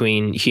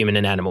between human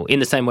and animal. In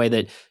the same way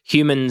that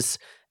humans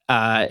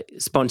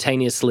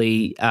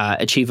spontaneously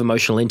achieve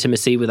emotional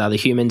intimacy with other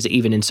humans,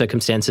 even in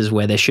circumstances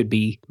where there should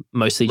be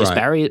mostly just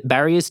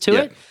barriers to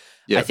it.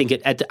 Yeah.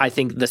 I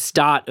think the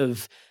start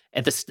of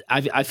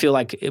I feel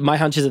like my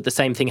hunch is that the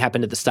same thing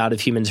happened at the start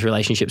of humans'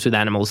 relationships with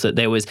animals, that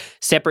there was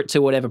separate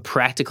to whatever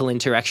practical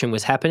interaction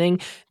was happening.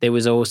 There were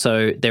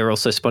also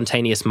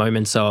spontaneous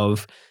moments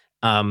of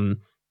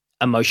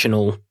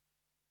emotional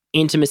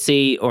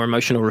intimacy or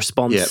emotional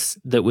response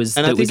that was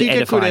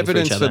edifying good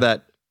evidence for each other. for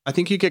that I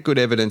think you get good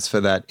evidence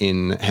for that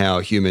in how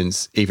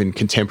humans, even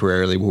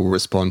contemporarily, will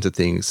respond to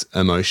things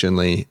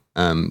emotionally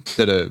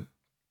that are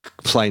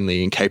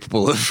plainly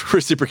incapable of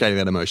reciprocating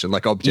that emotion,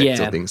 like objects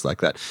or things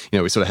like that.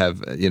 We sort of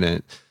have,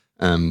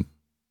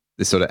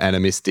 this sort of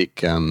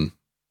animistic.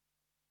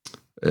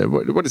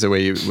 What is it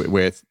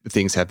where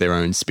things have their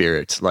own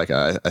spirit? Like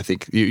I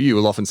think you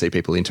will often see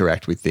people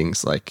interact with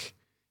things like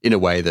in a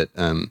way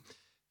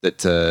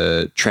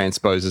that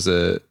transposes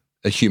a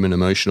human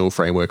emotional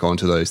framework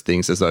onto those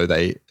things as though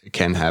they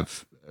can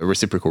have a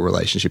reciprocal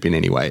relationship in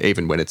any way,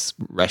 even when it's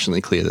rationally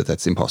clear that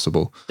that's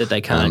impossible. That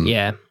they can't,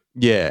 yeah.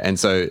 Yeah, and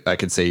so I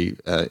could see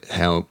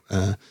how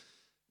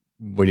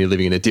when you're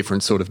living in a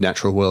different sort of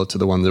natural world to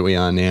the one that we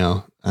are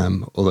now,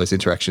 all those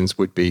interactions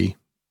would be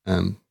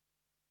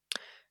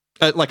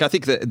like I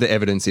think the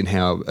evidence in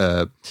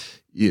how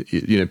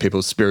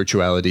people's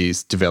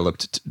spiritualities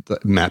developed,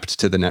 mapped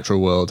to the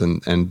natural world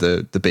and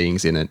the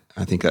beings in it.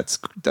 I think that's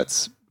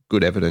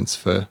good evidence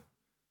for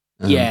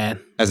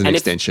as an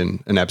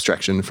extension, an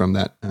abstraction from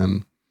that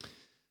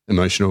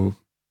emotional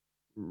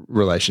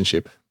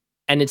relationship.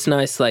 And it's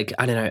nice, like,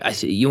 I don't know,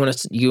 you want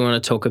to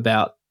talk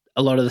about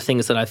a lot of the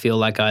things that I feel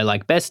like I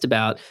like best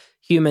about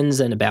humans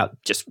and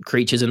about just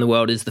creatures in the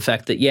world is the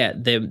fact that,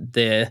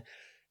 there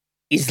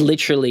is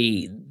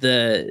literally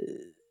the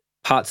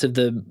parts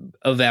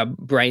of our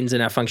brains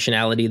and our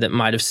functionality that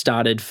might have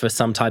started for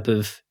some type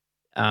of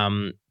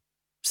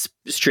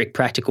strict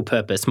practical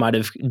purpose, might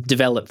have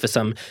developed for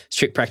some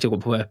strict practical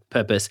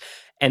purpose,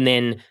 and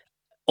then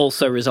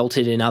also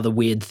resulted in other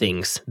weird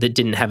things that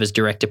didn't have as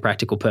direct a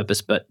practical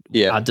purpose, but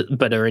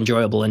are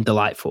enjoyable and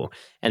delightful.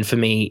 And for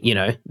me,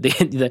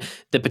 the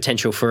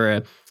potential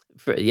for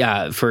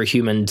a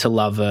human to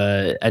love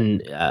a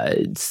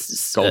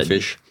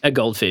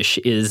goldfish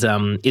is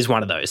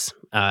one of those.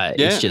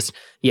 It's just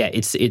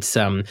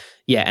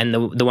and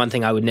the one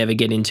thing I would never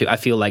get into, I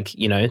feel like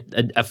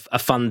a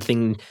fun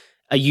thing,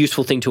 a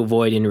useful thing to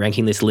avoid in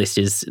ranking this list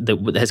is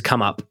that has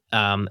come up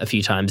a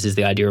few times is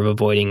the idea of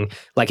avoiding,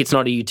 like, it's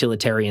not a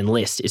utilitarian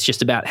list. It's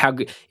just about how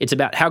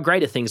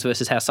great are things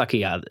versus how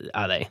sucky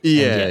are they.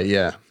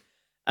 Yeah.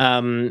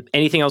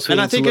 Anything else? And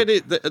I think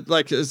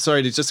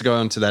sorry, just to go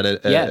on to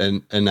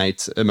that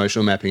innate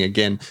emotional mapping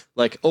again,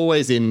 like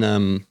always in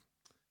the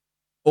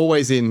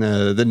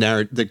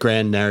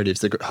grand narratives,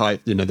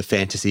 the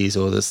fantasies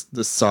or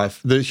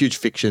the huge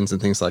fictions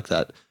and things like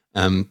that.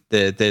 There are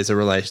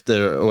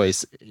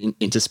always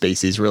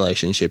interspecies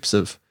relationships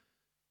or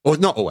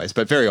not always,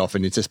 but very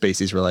often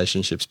interspecies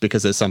relationships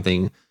because there's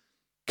something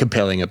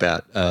compelling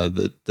about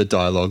the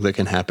dialogue that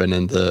can happen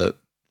and the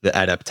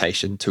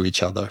adaptation to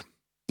each other.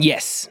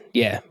 Yes,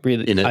 yeah,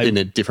 really. In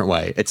a different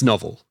way. It's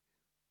novel.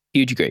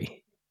 Huge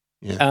agree.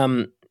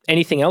 Yeah.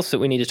 Anything else that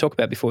we need to talk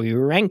about before we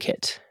rank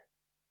it?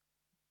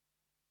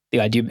 The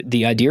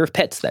idea of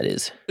pets, that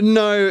is.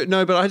 No,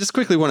 but I just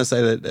quickly want to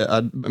say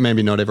that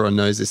maybe not everyone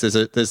knows this.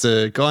 There's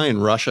a guy in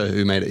Russia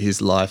who made it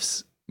his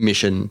life's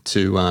mission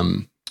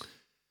to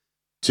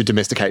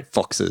domesticate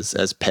foxes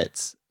as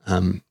pets.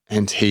 And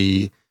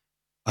I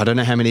don't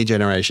know how many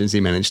generations he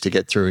managed to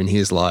get through in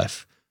his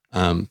life.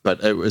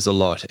 But it was a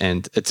lot,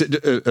 and it's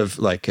of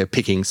like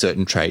picking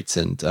certain traits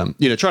and trying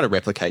to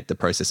replicate the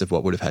process of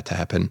what would have had to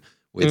happen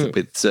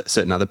with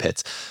certain other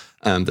pets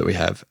that we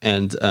have,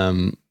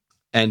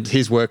 and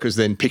his work was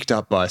then picked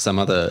up by some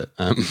other.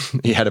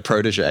 He had a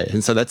protege,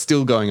 and so that's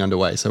still going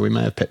underway. So we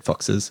may have pet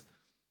foxes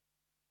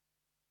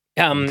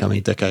in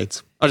coming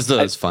decades. I just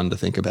thought it was fun to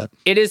think about.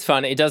 It is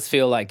fun. It does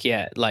feel like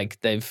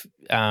they've.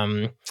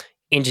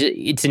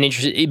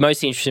 It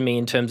mostly interested me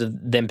in terms of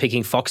them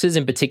picking foxes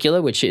in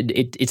particular, which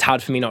it's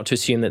hard for me not to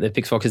assume that they've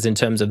picked foxes in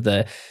terms of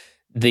the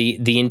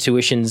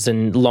intuitions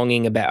and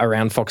longing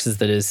around foxes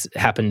that has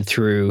happened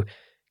through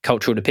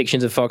cultural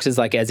depictions of foxes,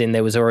 like as in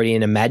there was already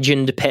an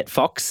imagined pet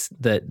fox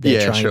that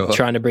they're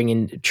trying to bring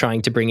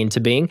into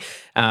being.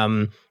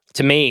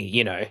 To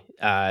me,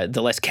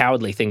 the less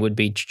cowardly thing would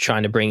be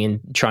trying to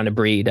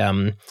breed.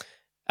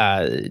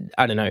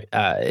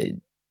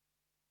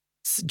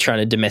 Trying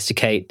to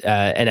domesticate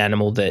an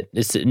animal that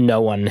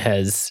no one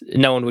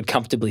would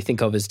comfortably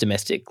think of as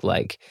domestic,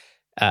 like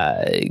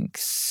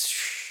just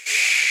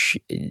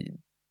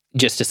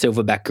a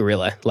silverback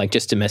gorilla, like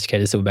just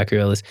domesticated silverback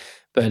gorillas.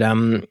 But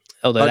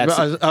although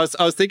I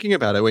was thinking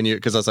about it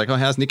because I was like, oh,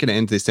 how's Nick going to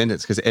end this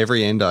sentence? Because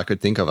every end I could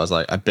think of, I was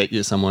like, I bet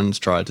you someone's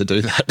tried to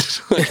do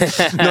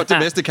that. Not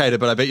domesticated,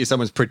 but I bet you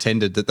someone's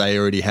pretended that they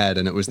already had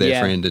and it was their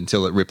friend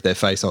until it ripped their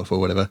face off or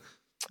whatever.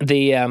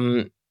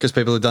 Because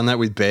people have done that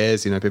with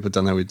bears, people have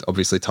done that with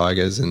obviously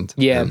tigers and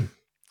and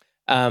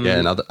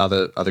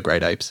other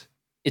great apes.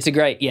 It's a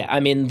great, I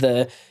mean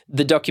the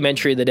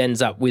documentary that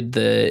ends up with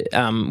the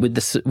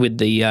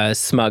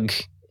smug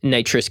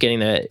naturist getting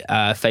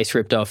the face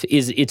ripped off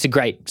it's a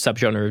great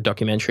subgenre of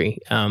documentary.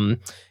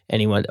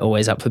 Anyone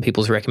always up for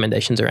people's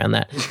recommendations around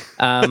that.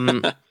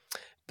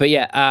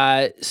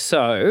 But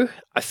so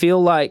I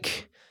feel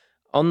like.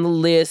 On the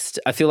list,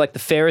 I feel like the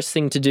fairest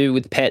thing to do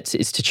with pets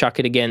is to chuck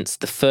it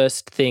against the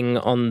first thing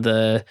on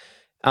the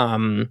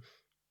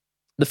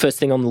the first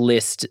thing on the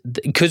list,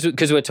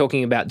 because we're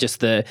talking about just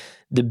the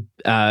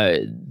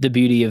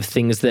beauty of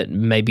things that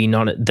maybe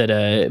that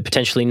are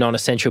potentially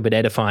non-essential but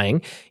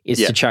edifying, is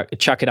to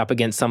chuck it up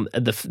against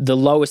the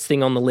lowest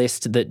thing on the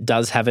list that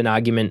does have an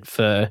argument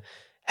for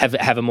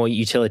have a more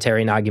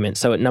utilitarian argument.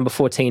 So at number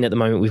 14 at the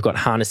moment, we've got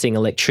harnessing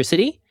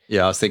electricity.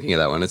 Yeah, I was thinking of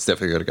that one. It's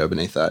definitely got to go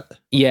beneath that.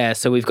 Yeah,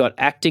 so we've got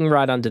acting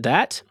right under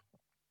that.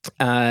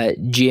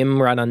 Gym's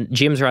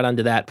right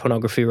under that.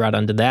 Pornography right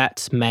under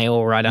that.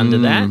 Mail right under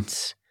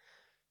that.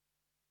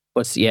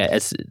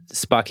 It's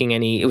sparking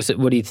any.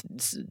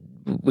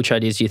 Which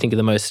ideas do you think are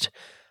the most?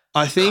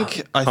 I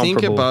think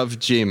above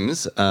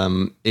gyms.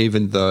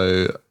 Even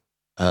though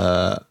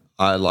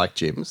I like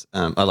gyms,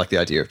 I like the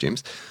idea of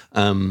gyms.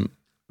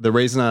 The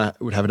reason I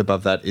would have it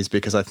above that is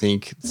because I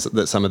think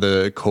that some of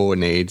the core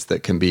needs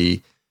that can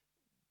be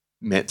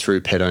met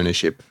through pet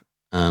ownership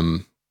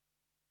fall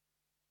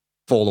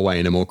away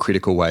in a more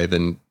critical way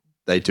than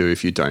they do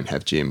if you don't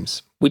have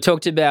gyms. We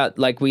talked about,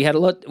 we had a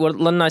lot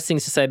of nice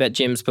things to say about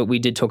gyms, but we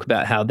did talk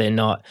about how they're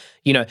not,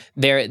 they're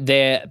potentially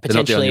they're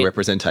not the only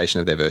representation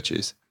of their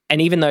virtues.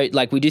 And even though,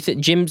 we do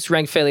think gyms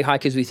rank fairly high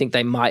because we think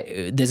they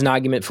might, there's an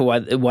argument for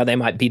why they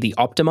might be the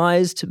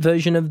optimized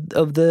version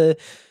of the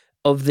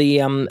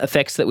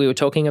effects that we were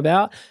talking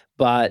about.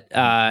 But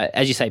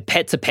as you say,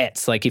 pets are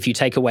pets. If you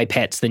take away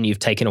pets, then you've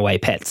taken away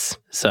pets.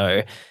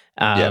 So,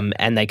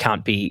 and they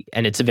can't be,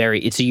 and it's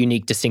a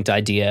unique, distinct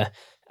idea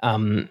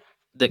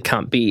that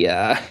can't be.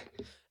 I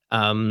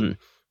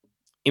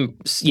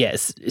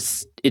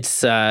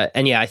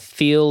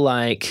feel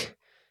like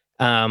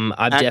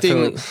I've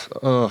acting,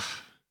 definitely.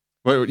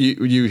 Well,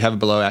 you have it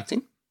below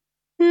acting?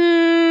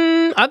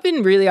 I've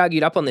been really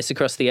argued up on this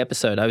across the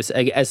episode. I was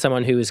as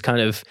someone who's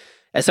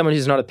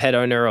not a pet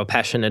owner or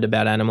passionate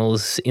about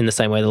animals in the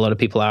same way that a lot of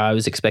people are. I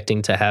was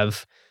expecting to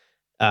have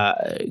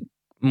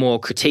more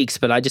critiques,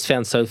 but I just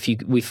found so few.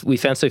 We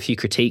found so few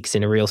critiques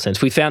in a real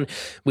sense. We found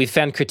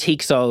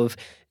critiques of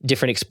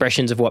different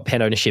expressions of what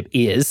pet ownership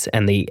is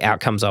and the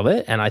outcomes of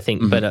it. And I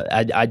think, but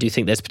I do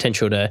think there's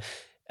potential to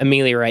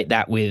ameliorate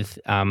that with,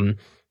 as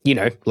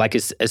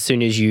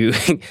soon as you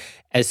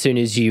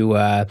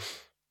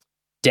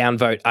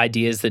downvote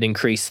ideas that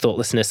increase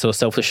thoughtlessness or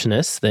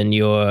selfishness, then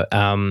you're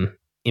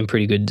in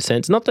pretty good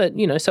sense. Not that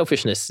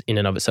selfishness in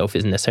and of itself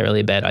isn't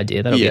necessarily a bad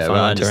idea. That'll be a fun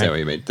I understand what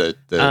you mean. So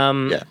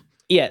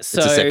it's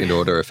a second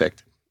order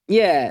effect.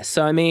 Yeah.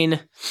 So I mean,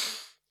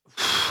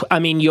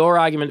 your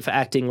argument for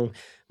acting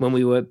when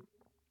we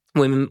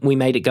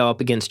made it go up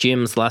against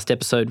gyms last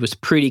episode was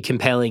pretty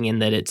compelling in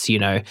that it's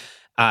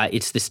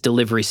it's this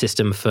delivery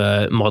system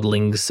for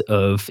modelings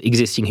of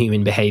existing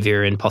human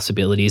behaviour and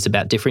possibilities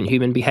about different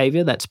human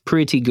behaviour. That's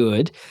pretty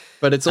good.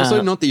 But it's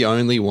also not the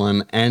only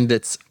one, and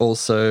it's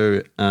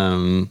also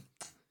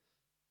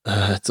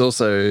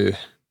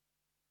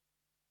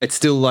it's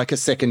still like a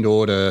second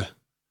order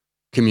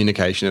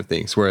communication of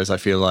things. Whereas I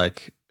feel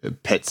like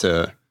pets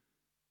are,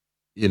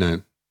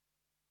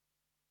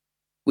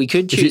 we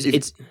could choose.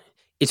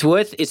 It's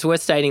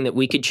worth stating that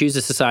we could choose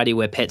a society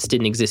where pets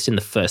didn't exist in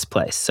the first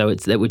place. So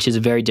which is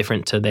very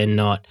different to then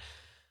not.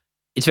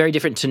 It's very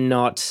different to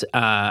not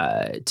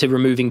to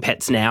removing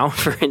pets now,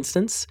 for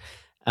instance.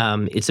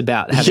 It's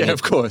about having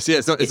of course. Yeah,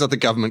 it's not the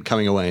government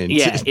coming away and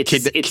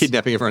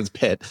kidnapping everyone's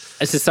pet.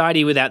 A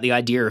society without the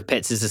idea of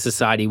pets is a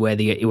society where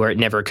it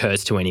never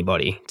occurs to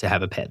anybody to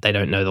have a pet. They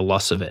don't know the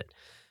loss of it.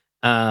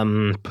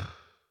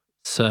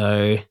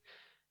 So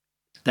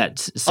I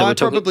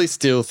probably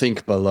still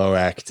think below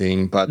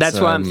acting, but that's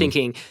why I'm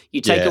thinking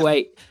you take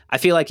away. I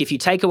feel like if you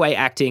take away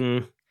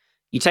acting,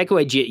 you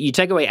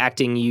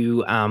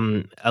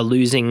are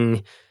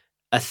losing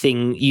a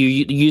thing. You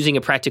using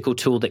a practical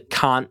tool that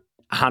can't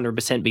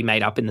 100% be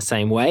made up in the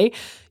same way.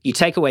 You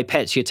take away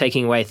pets, you're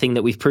taking away a thing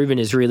that we've proven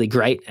is really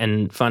great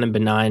and fun and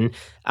benign,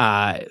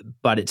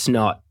 but it's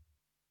not.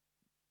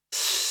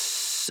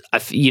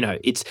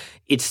 It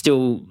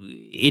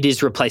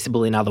is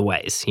replaceable in other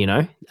ways.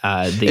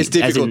 It's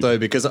difficult though,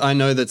 because I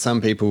know that some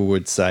people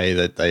would say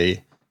that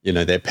they,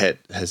 their pet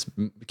has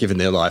given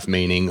their life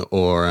meaning,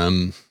 or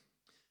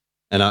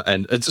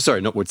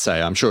sorry, not would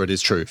say. I'm sure it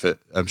is true. For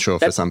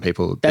some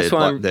people,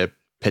 their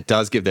pet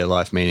does give their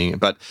life meaning.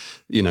 But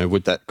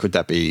could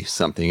that be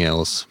something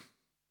else?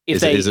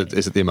 Is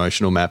it the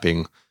emotional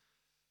mapping?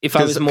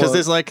 Because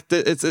there's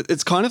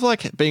it's kind of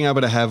like being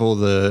able to have all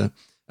the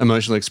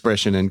emotional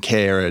expression and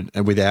care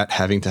and without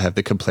having to have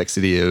the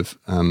complexity of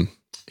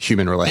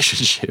human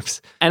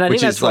relationships. And I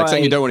think that's why,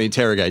 something you don't want to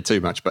interrogate too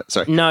much, but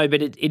sorry. No,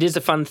 but it is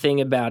a fun thing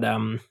about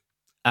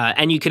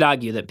and you could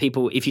argue that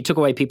people, if you took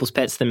away people's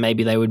pets, then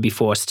maybe they would be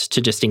forced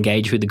to just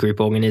engage with the group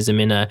organism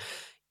in a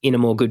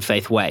more good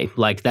faith way.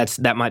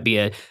 That might be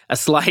a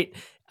slight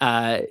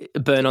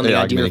burn on the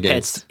idea of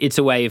pets. It's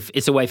a way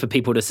for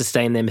people to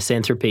sustain their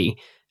misanthropy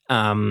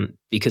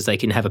because they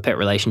can have a pet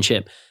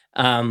relationship.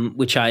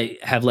 Which I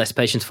have less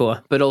patience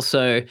for, but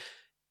also,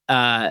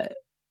 I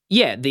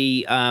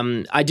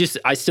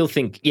still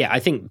think, I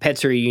think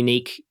pets are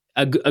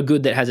a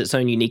good that has its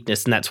own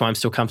uniqueness, and that's why I'm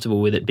still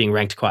comfortable with it being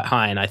ranked quite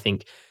high. And I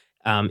think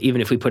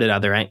even if we put it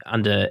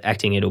under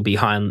acting, it'll be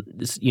high on,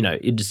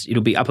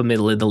 it'll be upper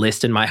middle of the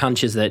list. And my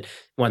hunch is that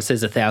once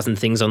there's 1,000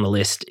 things on the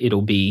list,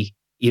 it'll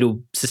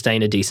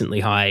sustain a decently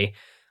high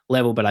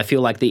level. But I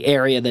feel like the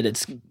area that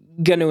it's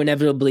going to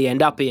inevitably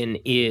end up in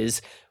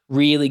is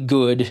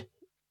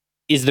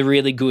the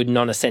really good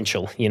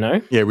non-essential, Yeah,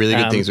 really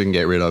good things we can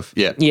get rid of.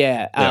 Yeah.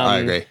 Yeah. I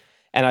agree.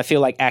 And I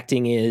feel like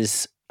acting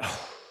is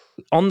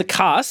on the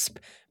cusp,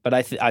 but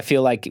I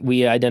feel like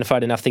we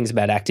identified enough things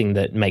about acting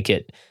that make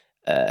it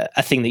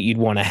a thing that you'd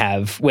want to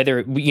have, whether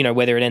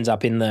it ends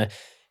up in the,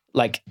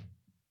 like,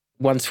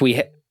 once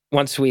we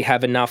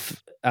have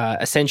enough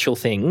essential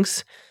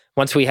things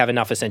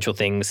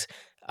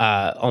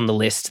on the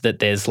list that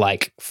there's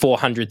like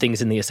 400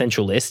 things in the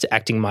essential list,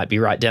 acting might be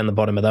right down the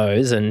bottom of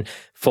those and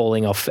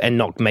falling off and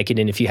not make it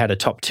in if you had a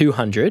top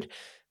 200.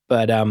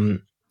 But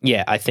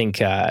I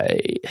think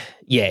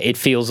it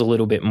feels a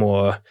little bit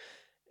more.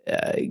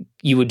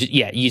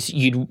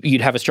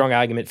 You'd have a strong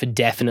argument for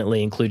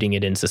definitely including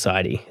it in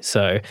society.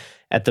 So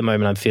at the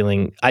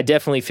moment, I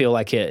definitely feel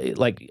like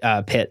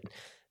Pet.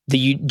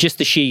 Just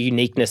the sheer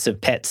uniqueness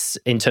of Pets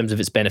in terms of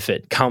its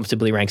benefit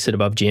comfortably ranks it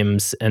above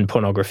gyms and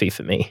pornography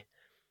for me.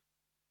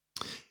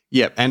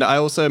 Yeah, and I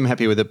also am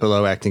happy with it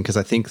below acting because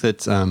I think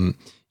that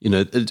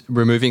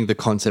removing the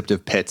concept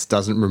of pets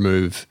doesn't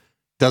remove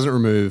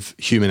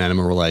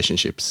human-animal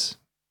relationships.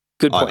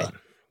 Good point. Either.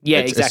 Yeah,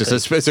 exactly.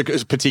 exactly.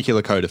 It's a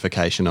particular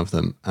codification of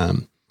them.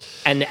 And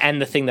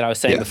the thing that I was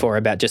saying before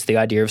about just the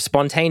idea of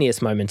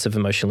spontaneous moments of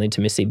emotional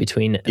intimacy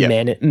between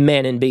man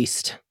and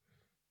beast.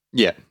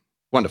 Yeah,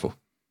 wonderful.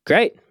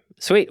 Great,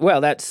 sweet.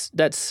 Well, that's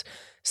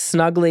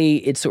snugly.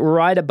 It's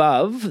right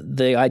above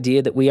the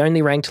idea that we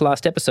only ranked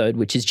last episode,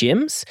 which is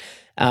gyms,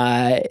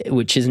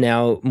 which is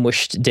now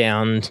mushed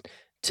down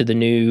to the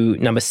new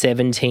number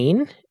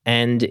 17.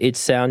 And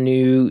it's our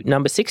new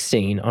number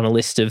 16 on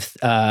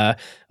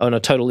a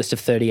total list of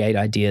 38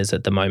 ideas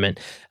at the moment.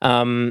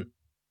 I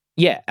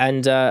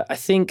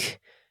think,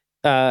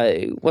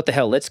 what the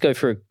hell?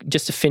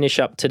 Just to finish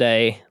up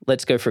today,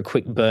 let's go for a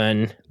quick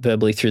burn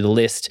verbally through the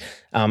list.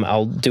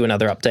 I'll do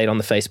another update on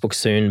the Facebook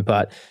soon,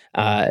 but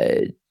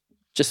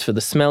just for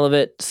the smell of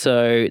it.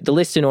 So the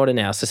list in order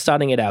now. So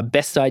starting at our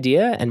best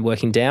idea and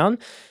working down.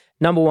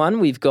 Number 1,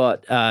 we've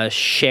got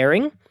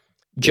sharing.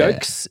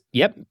 Jokes,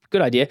 Yep,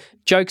 good idea.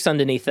 Jokes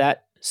underneath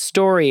that,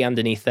 story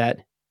underneath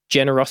that,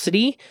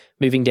 generosity,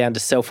 moving down to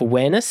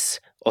self-awareness,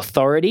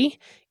 authority,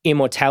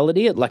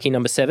 immortality at lucky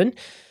number 7,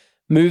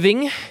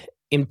 moving,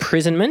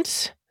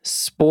 imprisonment,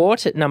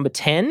 sport at number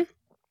 10,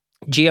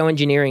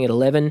 geoengineering at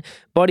 11,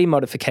 body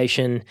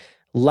modification,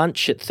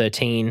 lunch at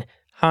 13,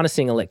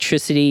 harnessing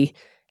electricity,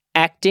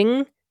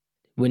 acting,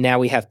 now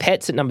we have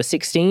pets at number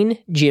 16,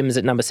 gyms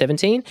at number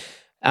 17,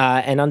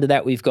 and under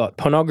that we've got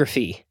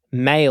pornography,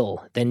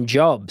 mail, then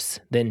jobs,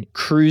 then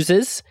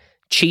cruises,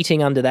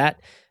 cheating under that,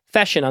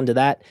 fashion under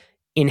that,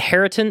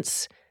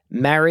 inheritance,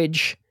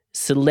 marriage,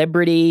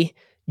 celebrity,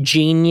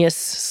 genius,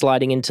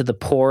 sliding into the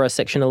poorer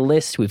section of the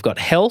list. We've got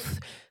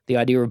health, the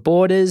idea of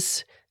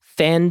borders,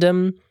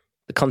 fandom,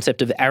 the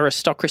concept of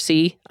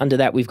aristocracy. Under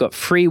that, we've got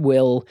free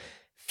will,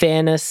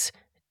 fairness,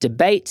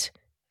 debate,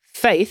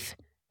 faith,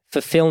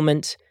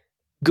 fulfillment,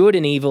 good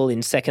and evil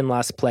in second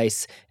last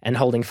place, and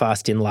holding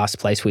fast in last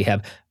place, we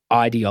have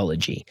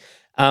ideology.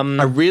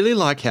 I really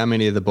like how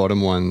many of the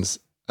bottom ones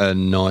are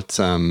not.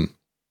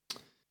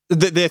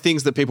 They're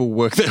things that people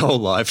work their whole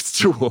lives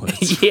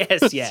towards.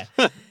 Yes, yeah.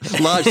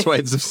 Large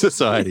swathes of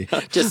society.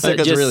 I think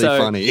that's really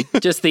funny.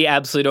 Just the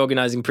absolute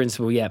organizing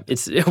principle. Yeah,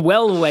 it's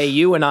well the way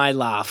you and I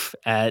laugh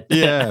at.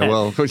 At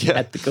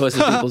the cause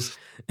of people's.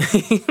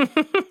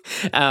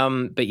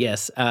 But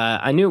yes,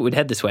 I knew it would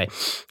head this way,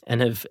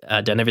 and have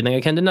done everything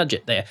I can to nudge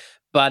it there.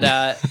 But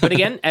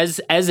again,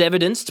 as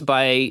evidenced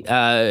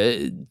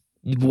by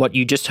what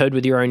you just heard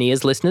with your own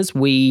ears, listeners,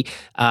 we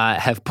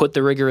have put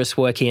the rigorous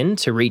work in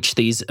to reach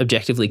these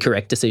objectively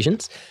correct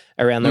decisions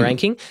around the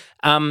ranking.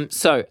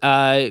 So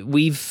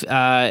we've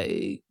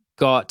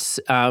got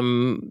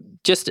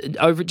just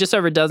over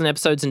a dozen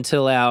episodes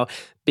until our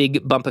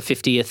big bumper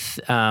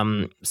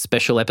 50th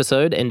special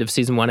episode, end of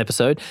season 1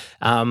 episode,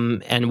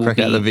 and we'll crack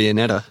out the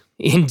Viennetta.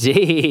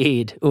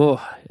 Indeed,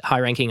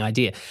 high ranking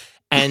idea.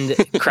 And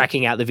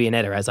cracking out the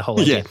Viennetta as a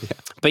whole idea. Yeah.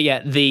 But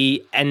yeah,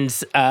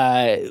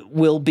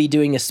 we'll be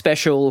doing a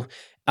special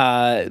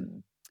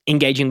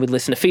engaging with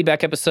listener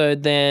feedback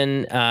episode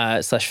then, /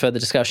 further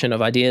discussion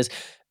of ideas.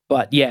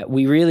 But yeah,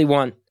 we really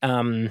want,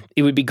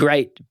 it would be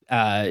great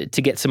to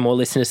get some more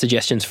listener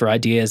suggestions for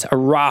ideas,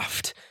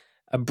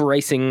 a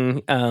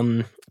bracing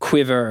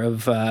quiver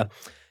of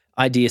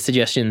idea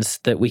suggestions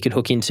that we could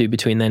hook into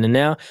between then and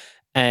now.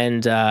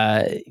 And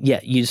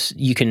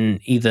you can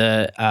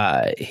either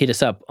hit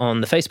us up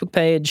on the Facebook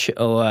page,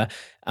 or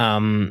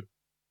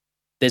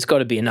there's got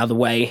to be another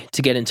way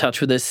to get in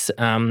touch with us.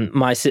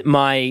 My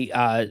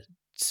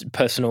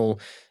personal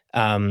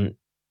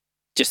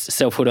just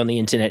selfhood on the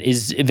internet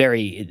is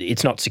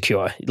it's not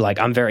secure. Like,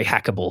 I'm very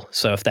hackable.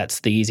 So if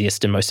that's the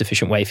easiest and most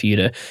efficient way for you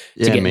to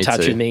get in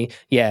touch with me,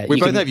 we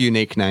both have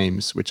unique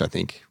names, which I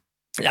think.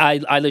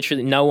 I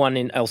literally, no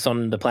one else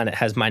on the planet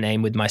has my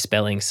name with my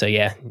spelling. So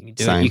yeah, you can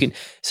do Same. it. You can,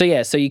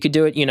 so you could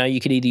do it. You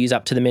could either use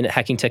up to the minute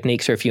hacking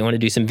techniques, or if you want to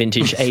do some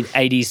vintage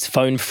 80s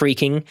phone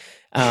freaking,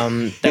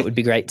 that would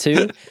be great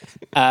too.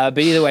 But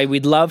either way,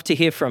 we'd love to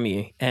hear from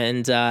you.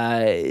 And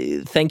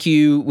thank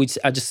you.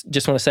 I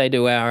just want to say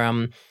to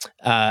our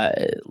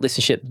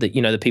listenership that,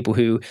 the people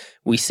who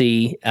we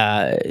see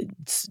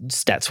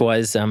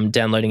stats-wise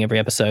downloading every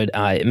episode,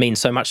 it means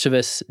so much to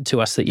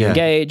us that you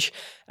engage.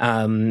 We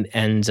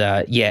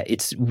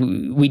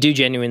do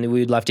genuinely, we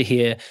would love to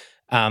hear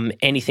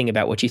anything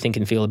about what you think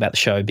and feel about the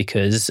show,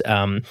 because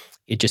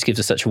it just gives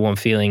us such a warm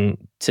feeling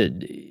to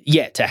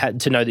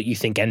know that you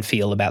think and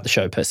feel about the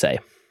show per se.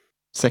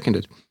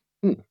 Seconded.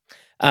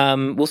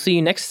 We'll see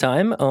you next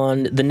time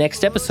on the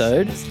next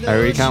episode. I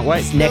really can't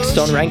wait. Next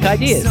on Rank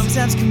Ideas.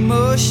 Sometimes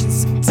commotion,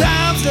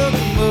 sometimes no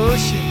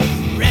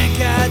commotion. Rank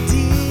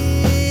Ideas.